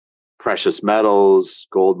precious metals,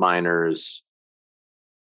 gold miners?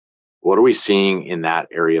 What are we seeing in that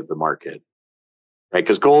area of the market? Right,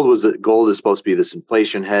 because gold is supposed to be this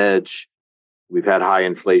inflation hedge. We've had high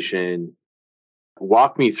inflation.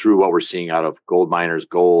 Walk me through what we're seeing out of gold miners,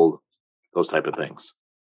 gold, those type of things.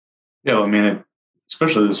 Yeah, I mean,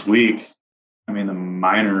 especially this week, I mean, the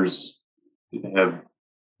miners have,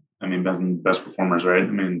 been the best performers, right? I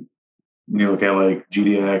mean, when you look at like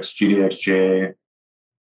GDX, GDXJ,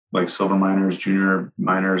 like silver miners, junior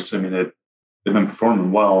miners, I mean, they've been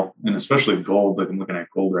performing well, and especially gold. Like I'm looking at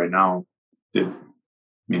gold right now.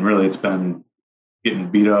 Really, it's been getting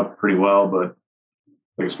beat up pretty well, but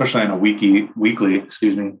like especially on a weekly, if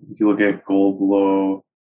you look at gold below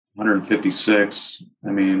 156, I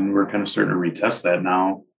mean, we're kind of starting to retest that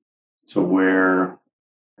now to where,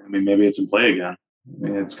 maybe it's in play again. I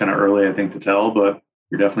mean, it's kind of early, I think, to tell, but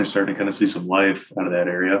you're definitely starting to kind of see some life out of that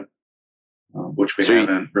area, which we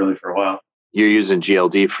haven't really for a while. You're using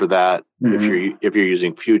GLD for that. Mm-hmm. If you're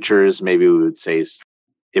using futures, maybe we would say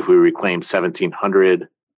if we reclaim 1700,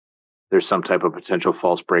 there's some type of potential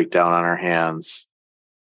false breakdown on our hands.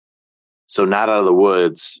 So not out of the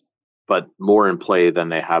woods, but more in play than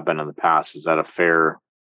they have been in the past. Is that a fair?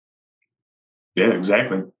 Yeah,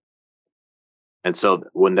 exactly. And so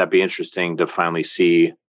wouldn't that be interesting to finally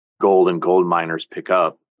see gold and gold miners pick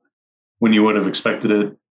up? When you would have expected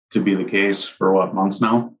it to be the case for what, months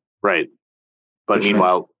now? Right. But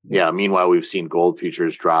meanwhile, we've seen gold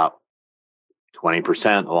futures drop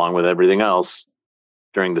 20% along with everything else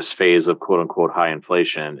during this phase of quote unquote high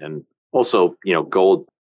inflation. And also, gold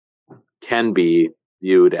can be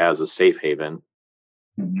viewed as a safe haven,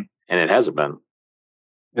 and it hasn't been.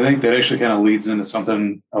 I think that actually kind of leads into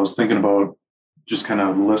something I was thinking about just kind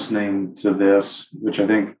of listening to this, which I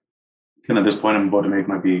think kind of this point I'm about to make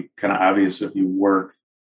might be kind of obvious if you work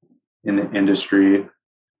in the industry.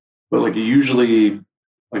 But we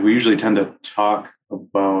usually tend to talk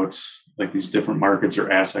about like these different markets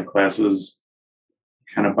or asset classes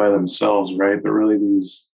kind of by themselves, right? But really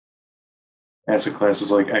these asset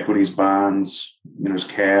classes like equities, bonds, there's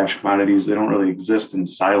cash, commodities, they don't really exist in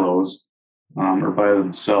silos or by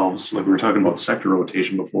themselves. Like we were talking about sector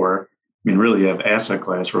rotation before. Really you have asset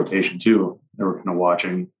class rotation too that we're kind of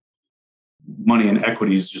watching. Money in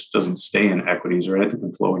equities just doesn't stay in equities, right? It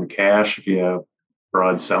can flow into cash if you have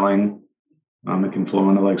broad selling. It can flow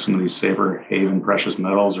into like some of these safer haven precious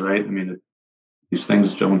metals, right? These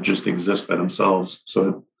things don't just exist by themselves. So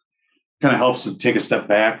it kind of helps to take a step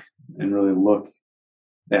back and really look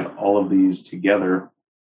at all of these together.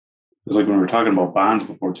 Because like when we were talking about bonds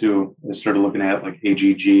before too, I started looking at like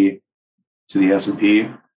AGG to the S&P,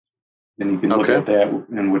 and you can look at that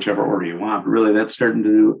in whichever order you want. But really that's starting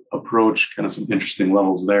to approach kind of some interesting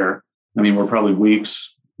levels there. We're probably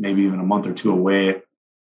weeks, maybe even a month or two away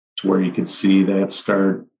to where you could see that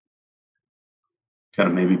start kind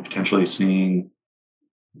of maybe potentially seeing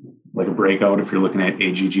like a breakout if you're looking at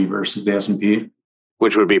AGG versus the S&P.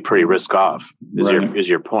 Which would be pretty risk off, is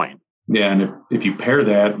your point. Yeah, and if you pair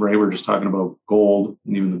that, right, we're just talking about gold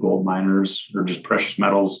and even the gold miners or just precious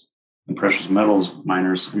metals and precious metals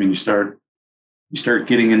miners. You start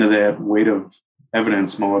getting into that weight of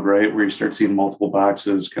evidence mode, right, where you start seeing multiple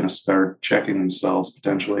boxes kind of start checking themselves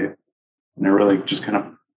potentially. And it really just kind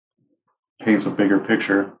of paints a bigger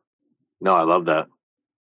picture. No, I love that.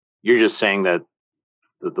 You're just saying that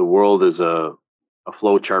the world is a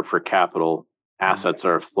flow chart for capital. Assets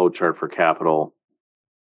are a flow chart for capital.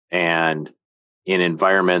 And in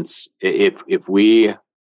environments, if we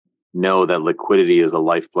know that liquidity is the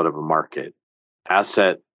lifeblood of a market,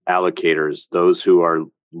 asset allocators, those who are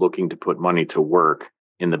looking to put money to work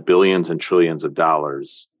in the billions and trillions of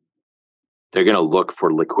dollars, they're going to look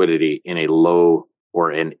for liquidity in a low or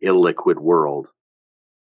an illiquid world.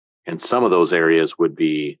 And some of those areas would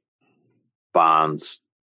be bonds,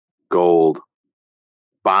 gold,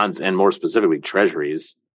 bonds, and more specifically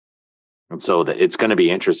treasuries. And so it's going to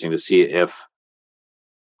be interesting to see if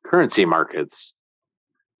currency markets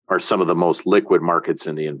are some of the most liquid markets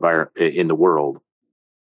in the world.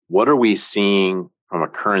 What are we seeing from a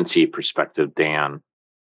currency perspective, Dan,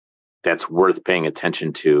 that's worth paying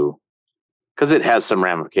attention to? Because it has some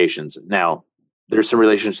ramifications. Now, there's some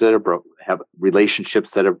relationships that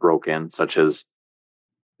have broken, such as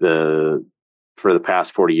for the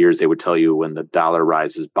past 40 years, they would tell you when the dollar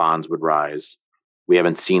rises, bonds would rise. We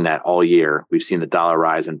haven't seen that all year. We've seen the dollar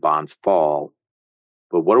rise and bonds fall.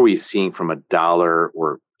 But what are we seeing from a dollar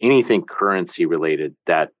or anything currency related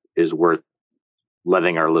that is worth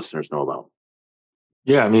letting our listeners know about?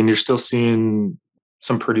 Yeah, I mean, you're still seeing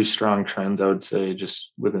some pretty strong trends, I would say,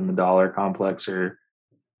 just within the dollar complex or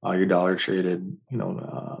your dollar traded,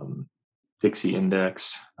 Dixie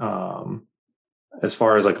index. As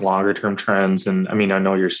far as like longer term trends, and I mean, I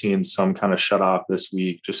know you're seeing some kind of shut off this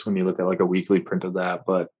week, just when you look at like a weekly print of that,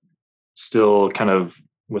 but still kind of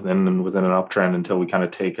within an uptrend until we kind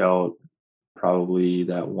of take out probably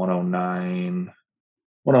that 109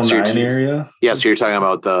 area. Yeah, so you're talking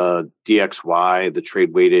about the DXY, the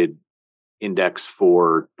trade weighted index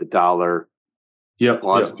for the dollar. Yep,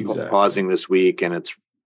 exactly. Pausing this week, and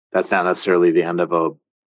that's not necessarily the end of a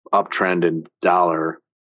uptrend in dollar,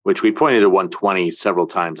 which we pointed to 120 several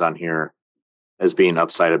times on here as being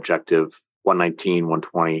upside objective, 119,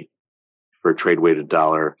 120 for a trade weighted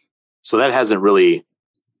dollar. So that hasn't really,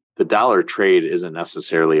 the dollar trade isn't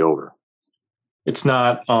necessarily over. It's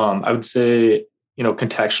not, I would say,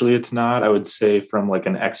 contextually it's not. I would say from like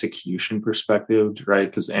an execution perspective, right?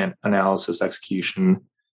 Because analysis, execution,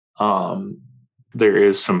 there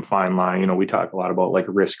is some fine line. We talk a lot about like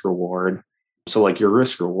risk reward. So like your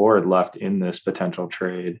risk reward left in this potential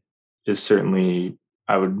trade is certainly,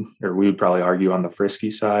 we would probably argue on the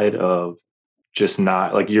frisky side of just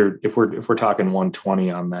not like if we're talking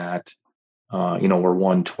 120 on that, we're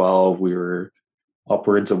 112, we were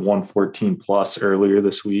upwards of 114 plus earlier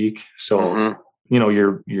this week. So,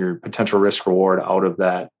 your potential risk reward out of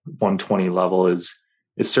that 120 level is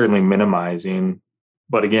certainly minimizing.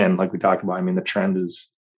 But again, like we talked about, I mean, the trend is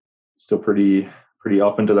still pretty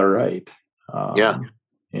up and to the right.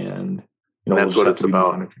 And that's what it's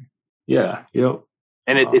about. Monitoring. Yeah. Yep.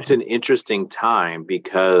 And it's an interesting time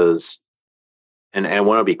because, and I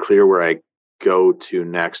want to be clear where I go to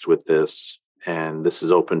next with this, and this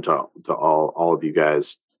is open to all of you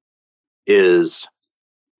guys, is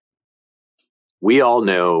we all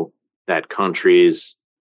know that countries,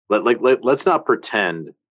 let's not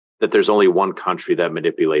pretend that there's only one country that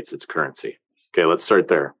manipulates its currency. Okay, let's start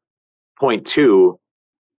there. Point two,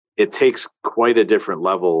 it takes quite a different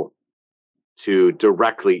level to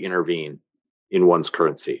directly intervene in one's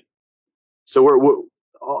currency. So we're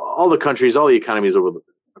all the countries, all the economies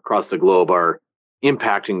across the globe are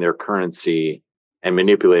impacting their currency and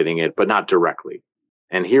manipulating it, but not directly.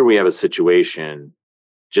 And here we have a situation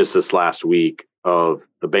just this last week of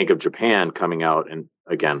the Bank of Japan coming out. And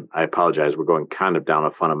again, I apologize, we're going kind of down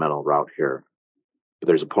a fundamental route here, but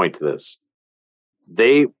there's a point to this.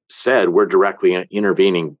 They said we're directly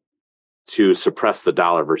intervening to suppress the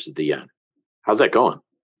dollar versus the yen. How's that going?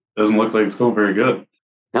 Doesn't look like it's going very good.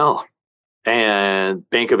 No. And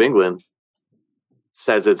Bank of England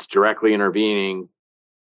says it's directly intervening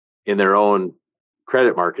in their own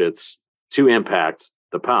credit markets to impact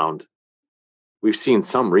the pound. We've seen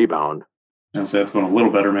some rebound. I'd say that's going a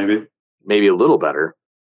little better, maybe. Maybe a little better.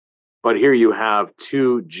 But here you have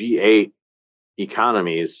two G8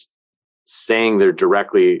 economies saying they're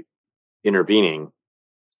directly intervening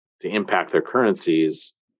to impact their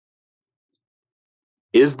currencies.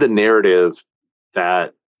 Is the narrative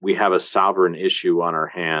that we have a sovereign issue on our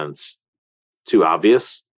hands too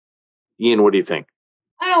obvious? Ian, what do you think?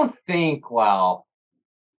 I don't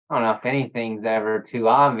know if anything's ever too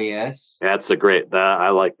obvious. That's I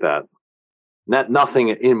like that. Nothing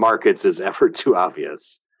in markets is ever too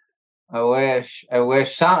obvious. I wish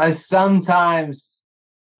sometimes.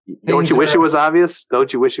 Don't you wish it was obvious?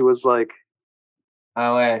 Don't you wish it was like?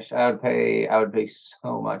 I wish I would pay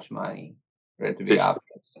so much money for it to be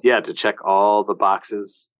obvious. Yeah, to check all the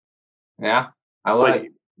boxes. Yeah, I would.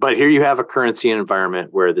 But here you have a currency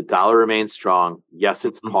environment where the dollar remains strong. Yes,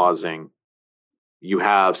 it's pausing. You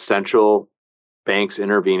have central banks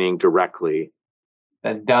intervening directly.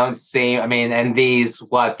 That don't seem. I mean, and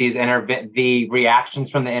the reactions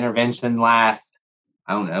from the intervention last,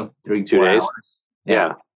 I don't know, 3-4 days. Hours.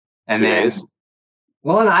 Yeah. And 2 then, days.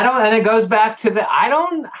 Well, and it goes back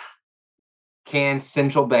to can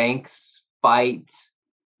central banks fight,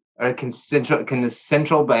 or can the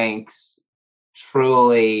central banks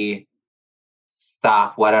truly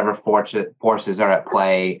stop whatever forces are at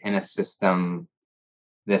play in a system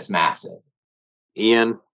this massive?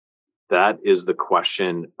 Ian, That is the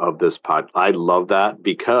question of this pod. I love that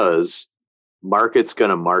because market's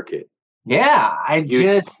going to market. Yeah,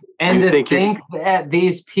 to think that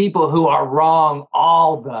these people who are wrong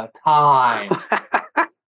all the time,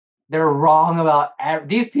 they're wrong about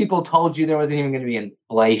these people told you there wasn't even going to be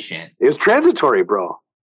inflation. It was transitory, bro.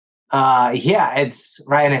 Yeah, it's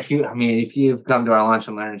right. And if you've come to our Lunch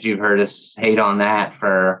and Learns, you've heard us hate on that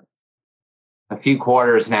for a few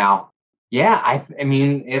quarters now. Yeah, I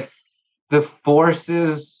mean, if the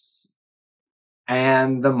forces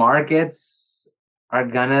and the markets are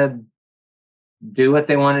gonna do what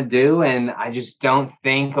they want to do, and I just don't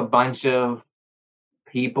think a bunch of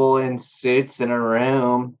people in suits in a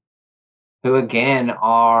room who again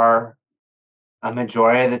are a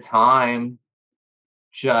majority of the time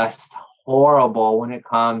just horrible when it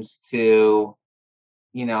comes to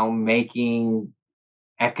making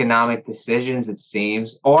economic decisions, it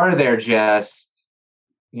seems, or they're just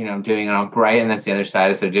doing it on right, and that's the other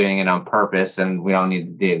side is they're doing it on purpose, and we don't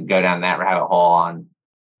need to go down that rabbit hole on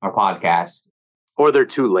our podcast. Or they're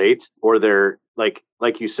too late, or they're like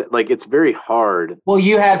you said, like it's very hard. Well,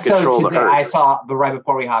 you have I saw, but right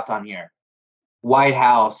before we hopped on here, White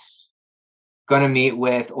House going to meet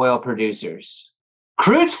with oil producers.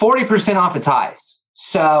 Crude's 40% off its highs,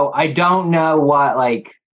 so I don't know what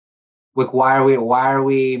why are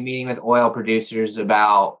we meeting with oil producers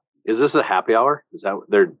about? Is this a happy hour? Is that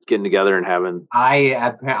they're getting together and having?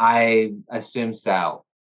 I assume so,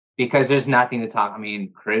 because there's nothing to talk. I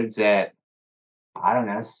mean, crude's at, I don't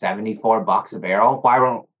know, $74 a barrel.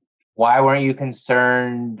 Why weren't you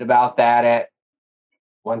concerned about that at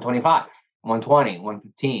 125, 120,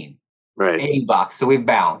 115? Right. $80. So we've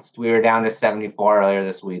bounced. We were down to 74 earlier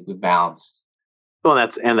this week. We bounced. Well,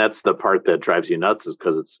 that's the part that drives you nuts, is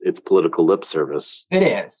because it's political lip service. It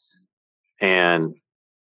is. And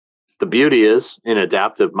the beauty is in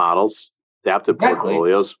adaptive models, adaptive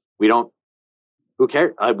portfolios, who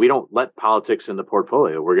cares? We don't let politics in the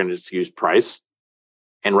portfolio. We're going to just use price.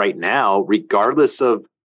 And right now, regardless of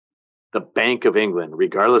the Bank of England,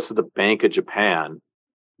 regardless of the Bank of Japan,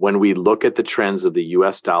 when we look at the trends of the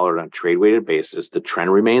US dollar on a trade weighted basis, the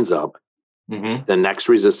trend remains up. Mm-hmm. The next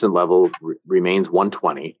resistant level remains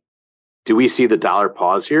 120. Do we see the dollar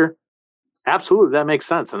pause here? Absolutely. That makes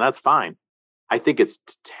sense. And that's fine. I think it's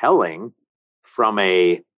telling from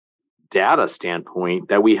a data standpoint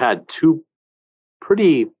that we had two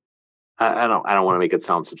pretty, I don't want to make it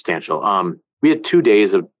sound substantial. We had 2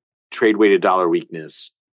 days of trade weighted dollar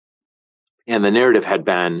weakness. And the narrative had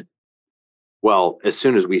been, well, as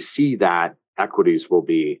soon as we see that, equities will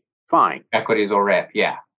be fine. Equities will rip.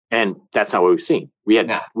 Yeah. And that's not what we've seen. We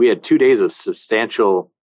had 2 days of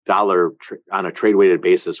substantial dollar on a trade weighted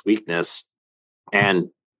basis weakness, and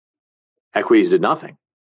equities did nothing.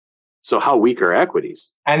 So how weak are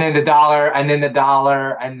equities? And then the dollar, and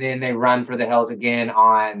then they run for the hills again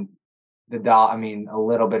on the dollar. I mean, a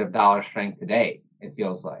little bit of dollar strength today, it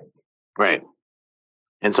feels like. Right.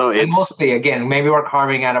 And so we'll see. Again, maybe we're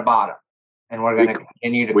carving at a bottom, and we're going to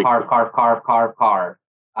continue to carve.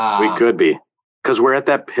 We could be. Because we're at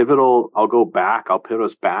that pivotal, I'll pivot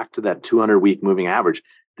us back to that 200-week moving average.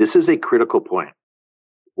 This is a critical point.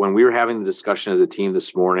 When we were having the discussion as a team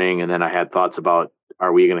this morning, and then I had thoughts about,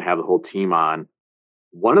 are we going to have the whole team on?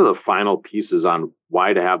 One of the final pieces on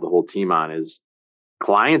why to have the whole team on is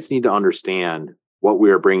clients need to understand what we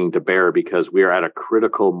are bringing to bear, because we are at a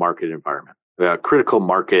critical market environment, a critical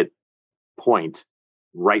market point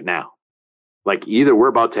right now. Like either we're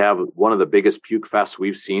about to have one of the biggest puke fests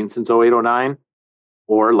we've seen since 0809,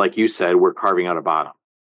 or like you said, we're carving out a bottom.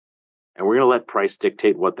 And we're going to let price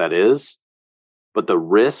dictate what that is. But the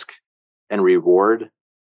risk and reward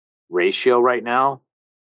ratio right now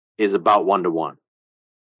is about 1-to-1.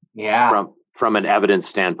 Yeah. From an evidence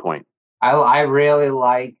standpoint. I really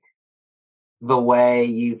like the way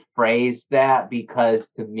you phrased that, because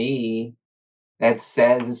to me, that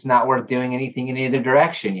says it's not worth doing anything in either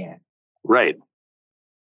direction yet. Right.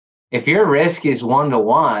 If your risk is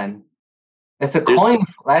 1-to-1, that's a coin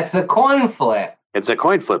flip. It's a coin flip. That's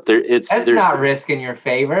not risk in your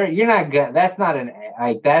favor. You're not good. That's not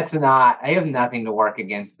I have nothing to work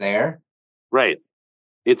against there. Right.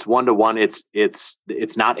 It's 1-to-1.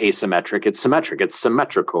 It's not asymmetric. It's symmetric. It's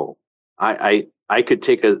symmetrical. I could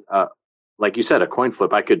take like you said, a coin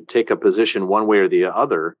flip. I could take a position one way or the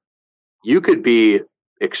other. You could be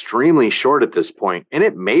extremely short at this point, and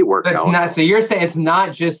it may work out. So you're saying it's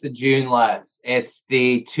not just the June lows, it's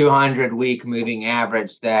the 200-week moving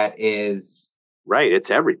average that is right.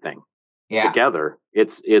 It's everything together.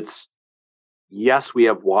 It's yes, we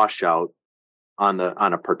have washout on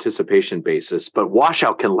a participation basis, but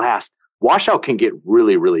washout can last. Washout can get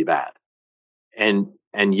really, really bad. and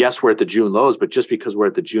yes, we're at the June lows, but just because we're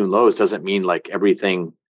at the June lows doesn't mean like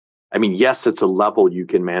everything. I mean, yes, it's a level you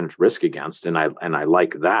can manage risk against, and I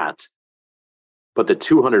like that. But the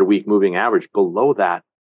 200-week moving average below that,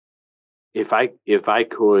 if I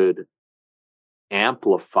could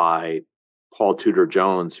amplify Paul Tudor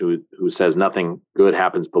Jones, who says nothing good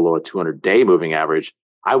happens below a 200-day moving average,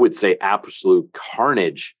 I would say absolute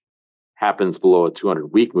carnage happens below a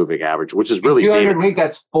 200-week moving average, which is really 200-week.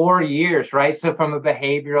 That's 4 years, right? So from a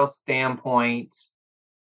behavioral standpoint,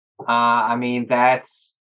 I mean,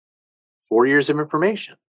 that's 4 years of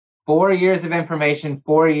information. 4 years of information,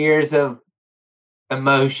 4 years of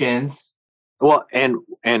emotions. Well, and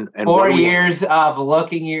 4 years of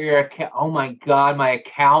looking at your account. Oh my God, my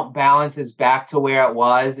account balance is back to where it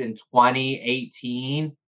was in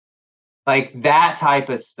 2018. Like that type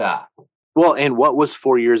of stuff. Well, and what was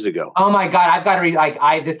 4 years ago? Oh my God, I've got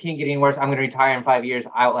to this can't get any worse. I'm going to retire in 5 years.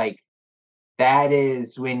 That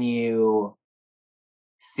is when you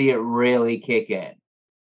see it really kick in.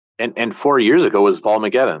 And 4 years ago was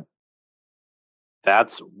Volmageddon.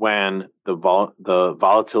 That's when the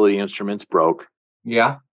volatility instruments broke.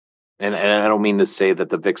 Yeah. And I don't mean to say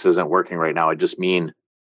that the VIX isn't working right now. I just mean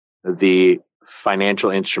the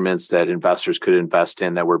financial instruments that investors could invest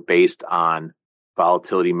in that were based on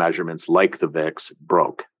volatility measurements like the VIX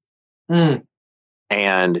broke. And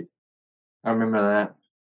I remember that.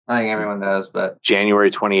 I think everyone does, but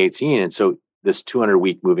January 2018. And so this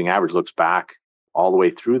 200-week moving average looks back all the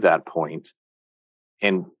way through that point.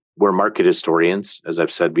 And we're market historians, as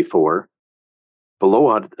I've said before.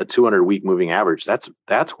 Below a 200-week moving average, that's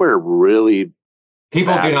where really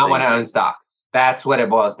people do not want to own stocks. That's what it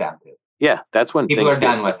boils down to. Yeah, that's when people are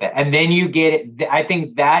done with it. And then you get it. I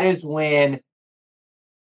think that is when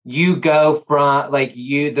you go from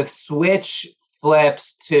the switch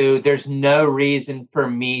flips to there's no reason for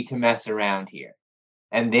me to mess around here.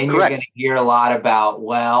 And then you're going to hear a lot about,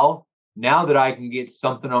 well, now that I can get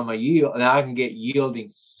something on my yield, now I can get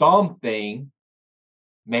yielding something,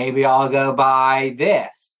 maybe I'll go buy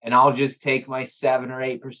this and I'll just take my 7 or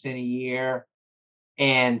 8% a year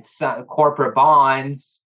and corporate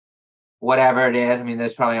bonds, whatever it is. I mean,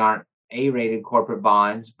 those probably aren't A-rated corporate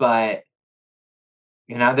bonds, but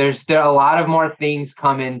there are a lot of more things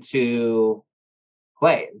come into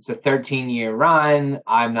play. It's a 13-year run.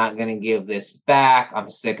 I'm not going to give this back. I'm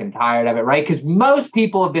sick and tired of it, right? Because most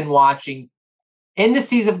people have been watching.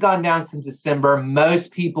 Indices have gone down since December.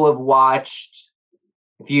 Most people have watched,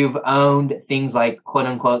 if you've owned things like quote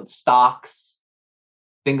unquote stocks,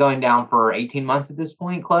 been going down for 18 months at this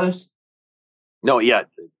point, close. No, yeah.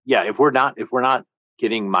 If we're not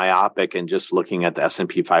getting myopic and just looking at the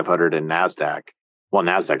S&P 500 and NASDAQ, well,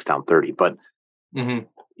 NASDAQ's down 30, but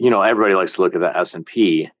everybody likes to look at the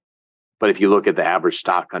S&P, but if you look at the average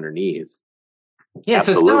stock underneath,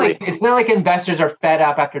 absolutely. So it's not like investors are fed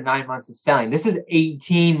up after 9 months of selling. This is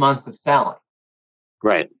 18 months of selling.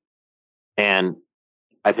 Right. And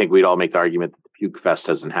I think we'd all make the argument that the puke fest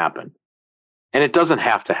doesn't happen. And it doesn't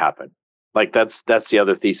have to happen. Like that's the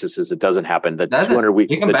other thesis is it doesn't happen. That 200 week.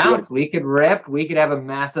 You can bounce. We could rip. We could have a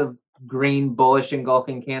massive green bullish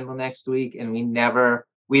engulfing candle next week, and we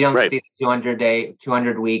don't see the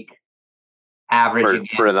 200 week average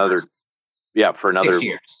for another 6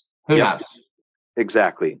 years. Who knows?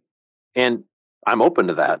 Exactly. And I'm open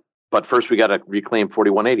to that. But first we got to reclaim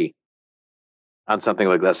 4180 on something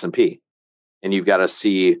like the S&P. And you've got to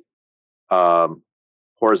see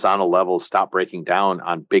horizontal levels stop breaking down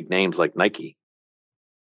on big names like Nike,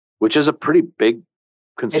 which is a pretty big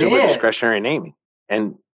consumer discretionary name.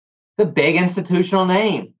 And it's a big institutional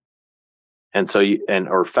name. And so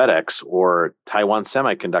or FedEx or Taiwan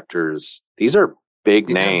Semiconductors, these are big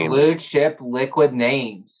names. Blue chip liquid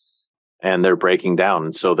names. And they're breaking down.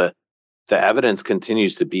 And so the evidence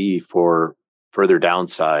continues to be for further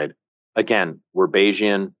downside. Again, we're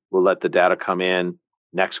Bayesian. We'll let the data come in.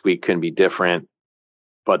 Next week can be different.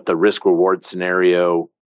 But the risk reward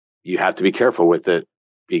scenario, you have to be careful with it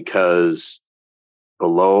because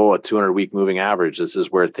below a 200-week moving average, this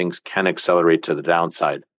is where things can accelerate to the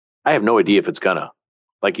downside. I have no idea if it's gonna.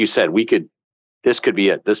 Like you said, this could be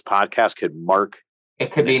it. This podcast could mark.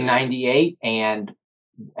 It could be 98 and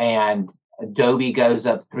Adobe goes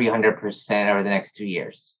up 300% over the next 2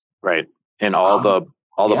 years. Right. And all the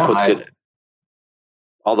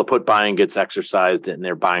put buying gets exercised and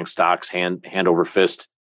they're buying stocks hand over fist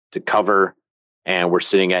to cover. And we're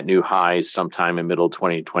sitting at new highs sometime in middle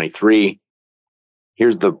 2023.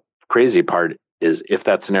 Here's the crazy part is if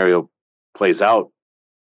that scenario plays out,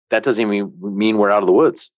 that doesn't even mean we're out of the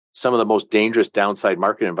woods. Some of the most dangerous downside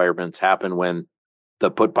market environments happen when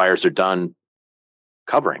the put buyers are done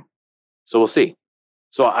covering. So we'll see.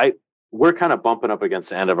 So we're kind of bumping up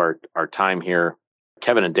against the end of our time here.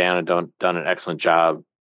 Kevin and Dan have done an excellent job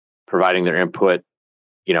providing their input,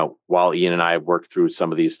 while Ian and I have worked through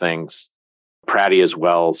some of these things. Pratty as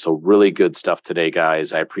well. So really good stuff today,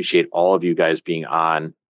 guys. I appreciate all of you guys being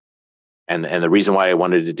on. And the reason why I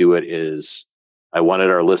wanted to do it is I wanted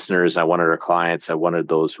our listeners, I wanted our clients, I wanted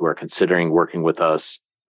those who are considering working with us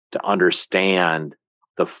to understand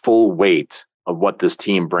the full weight of what this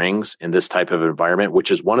team brings in this type of environment,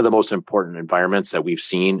 which is one of the most important environments that we've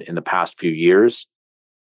seen in the past few years.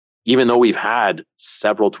 Even though we've had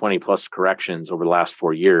several 20 plus corrections over the last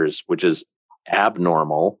 4 years, which is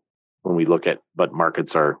abnormal when we look at what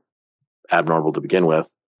markets are abnormal to begin with,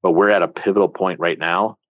 but we're at a pivotal point right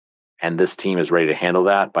now. And this team is ready to handle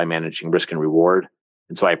that by managing risk and reward.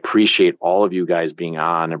 And so I appreciate all of you guys being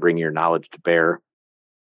on and bringing your knowledge to bear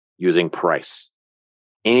using price.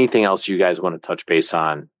 Anything else you guys want to touch base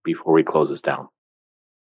on before we close this down?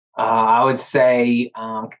 I would say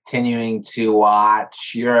continuing to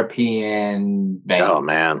watch European banks. Oh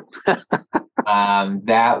man,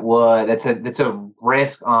 that's a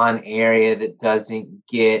risk on area that doesn't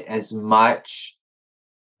get as much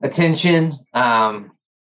attention,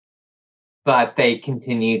 but they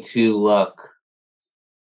continue to look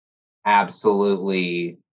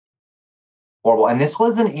absolutely horrible. And this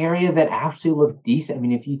was an area that actually looked decent. I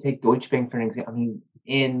mean, if you take Deutsche Bank for an example,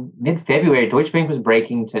 in mid-February, Deutsche Bank was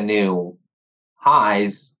breaking to new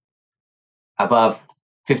highs above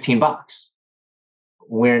 $15.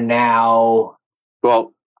 We're now...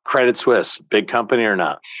 Well, Credit Suisse, big company or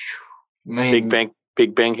not? Big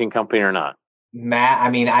banking company or not?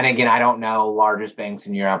 Matt, and again, I don't know largest banks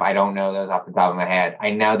in Europe. I don't know those off the top of my head.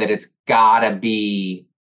 I know that it's gotta be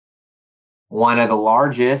one of the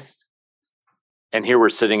largest. And here we're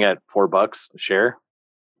sitting at $4 a share.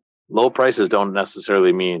 Low prices don't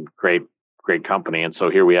necessarily mean great company. And so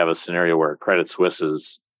here we have a scenario where Credit Suisse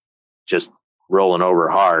is just rolling over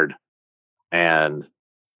hard. And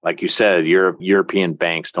like you said, European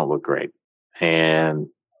banks don't look great. And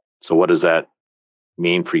so what does that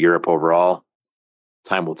mean for Europe overall?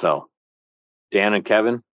 Time will tell. Dan and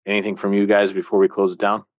Kevin, anything from you guys before we close it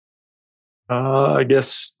down? I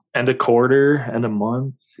guess end of quarter, end of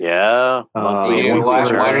month. Yeah. What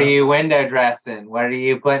are you window dressing? What are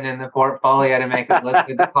you putting in the portfolio to make it look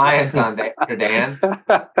good to clients on there, Dan?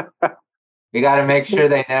 We got to make sure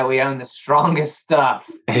they know we own the strongest stuff.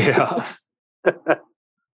 Yeah.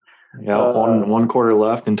 One quarter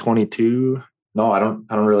left in 22. No, I don't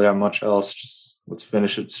really have much else. Just let's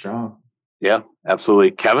finish it strong. Yeah,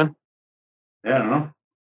 absolutely. Kevin? Yeah, I don't know. I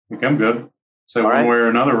think I'm good. So one way or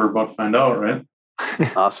another, we're about to find out, right?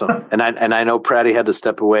 Awesome. And I know Pratty had to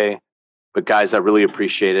step away, but guys, I really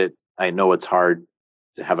appreciate it. I know it's hard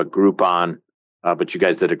to have a group on, but you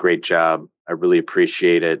guys did a great job. I really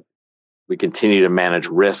appreciate it. We continue to manage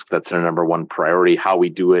risk. That's our number one priority. How we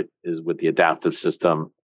do it is with the adaptive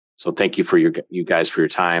system. So thank you for you guys for your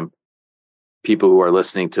time. People who are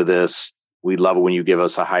listening to this, we love it when you give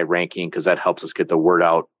us a high ranking because that helps us get the word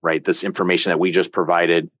out, right? This information that we just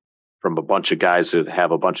provided from a bunch of guys who have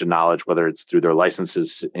a bunch of knowledge, whether it's through their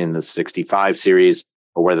licenses in the 65 series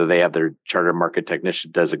or whether they have their chartered market technician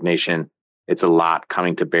designation. It's a lot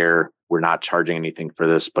coming to bear. We're not charging anything for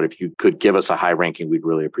this, but if you could give us a high ranking, we'd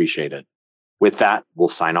really appreciate it. With that, we'll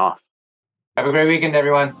sign off. Have a great weekend,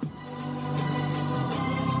 everyone.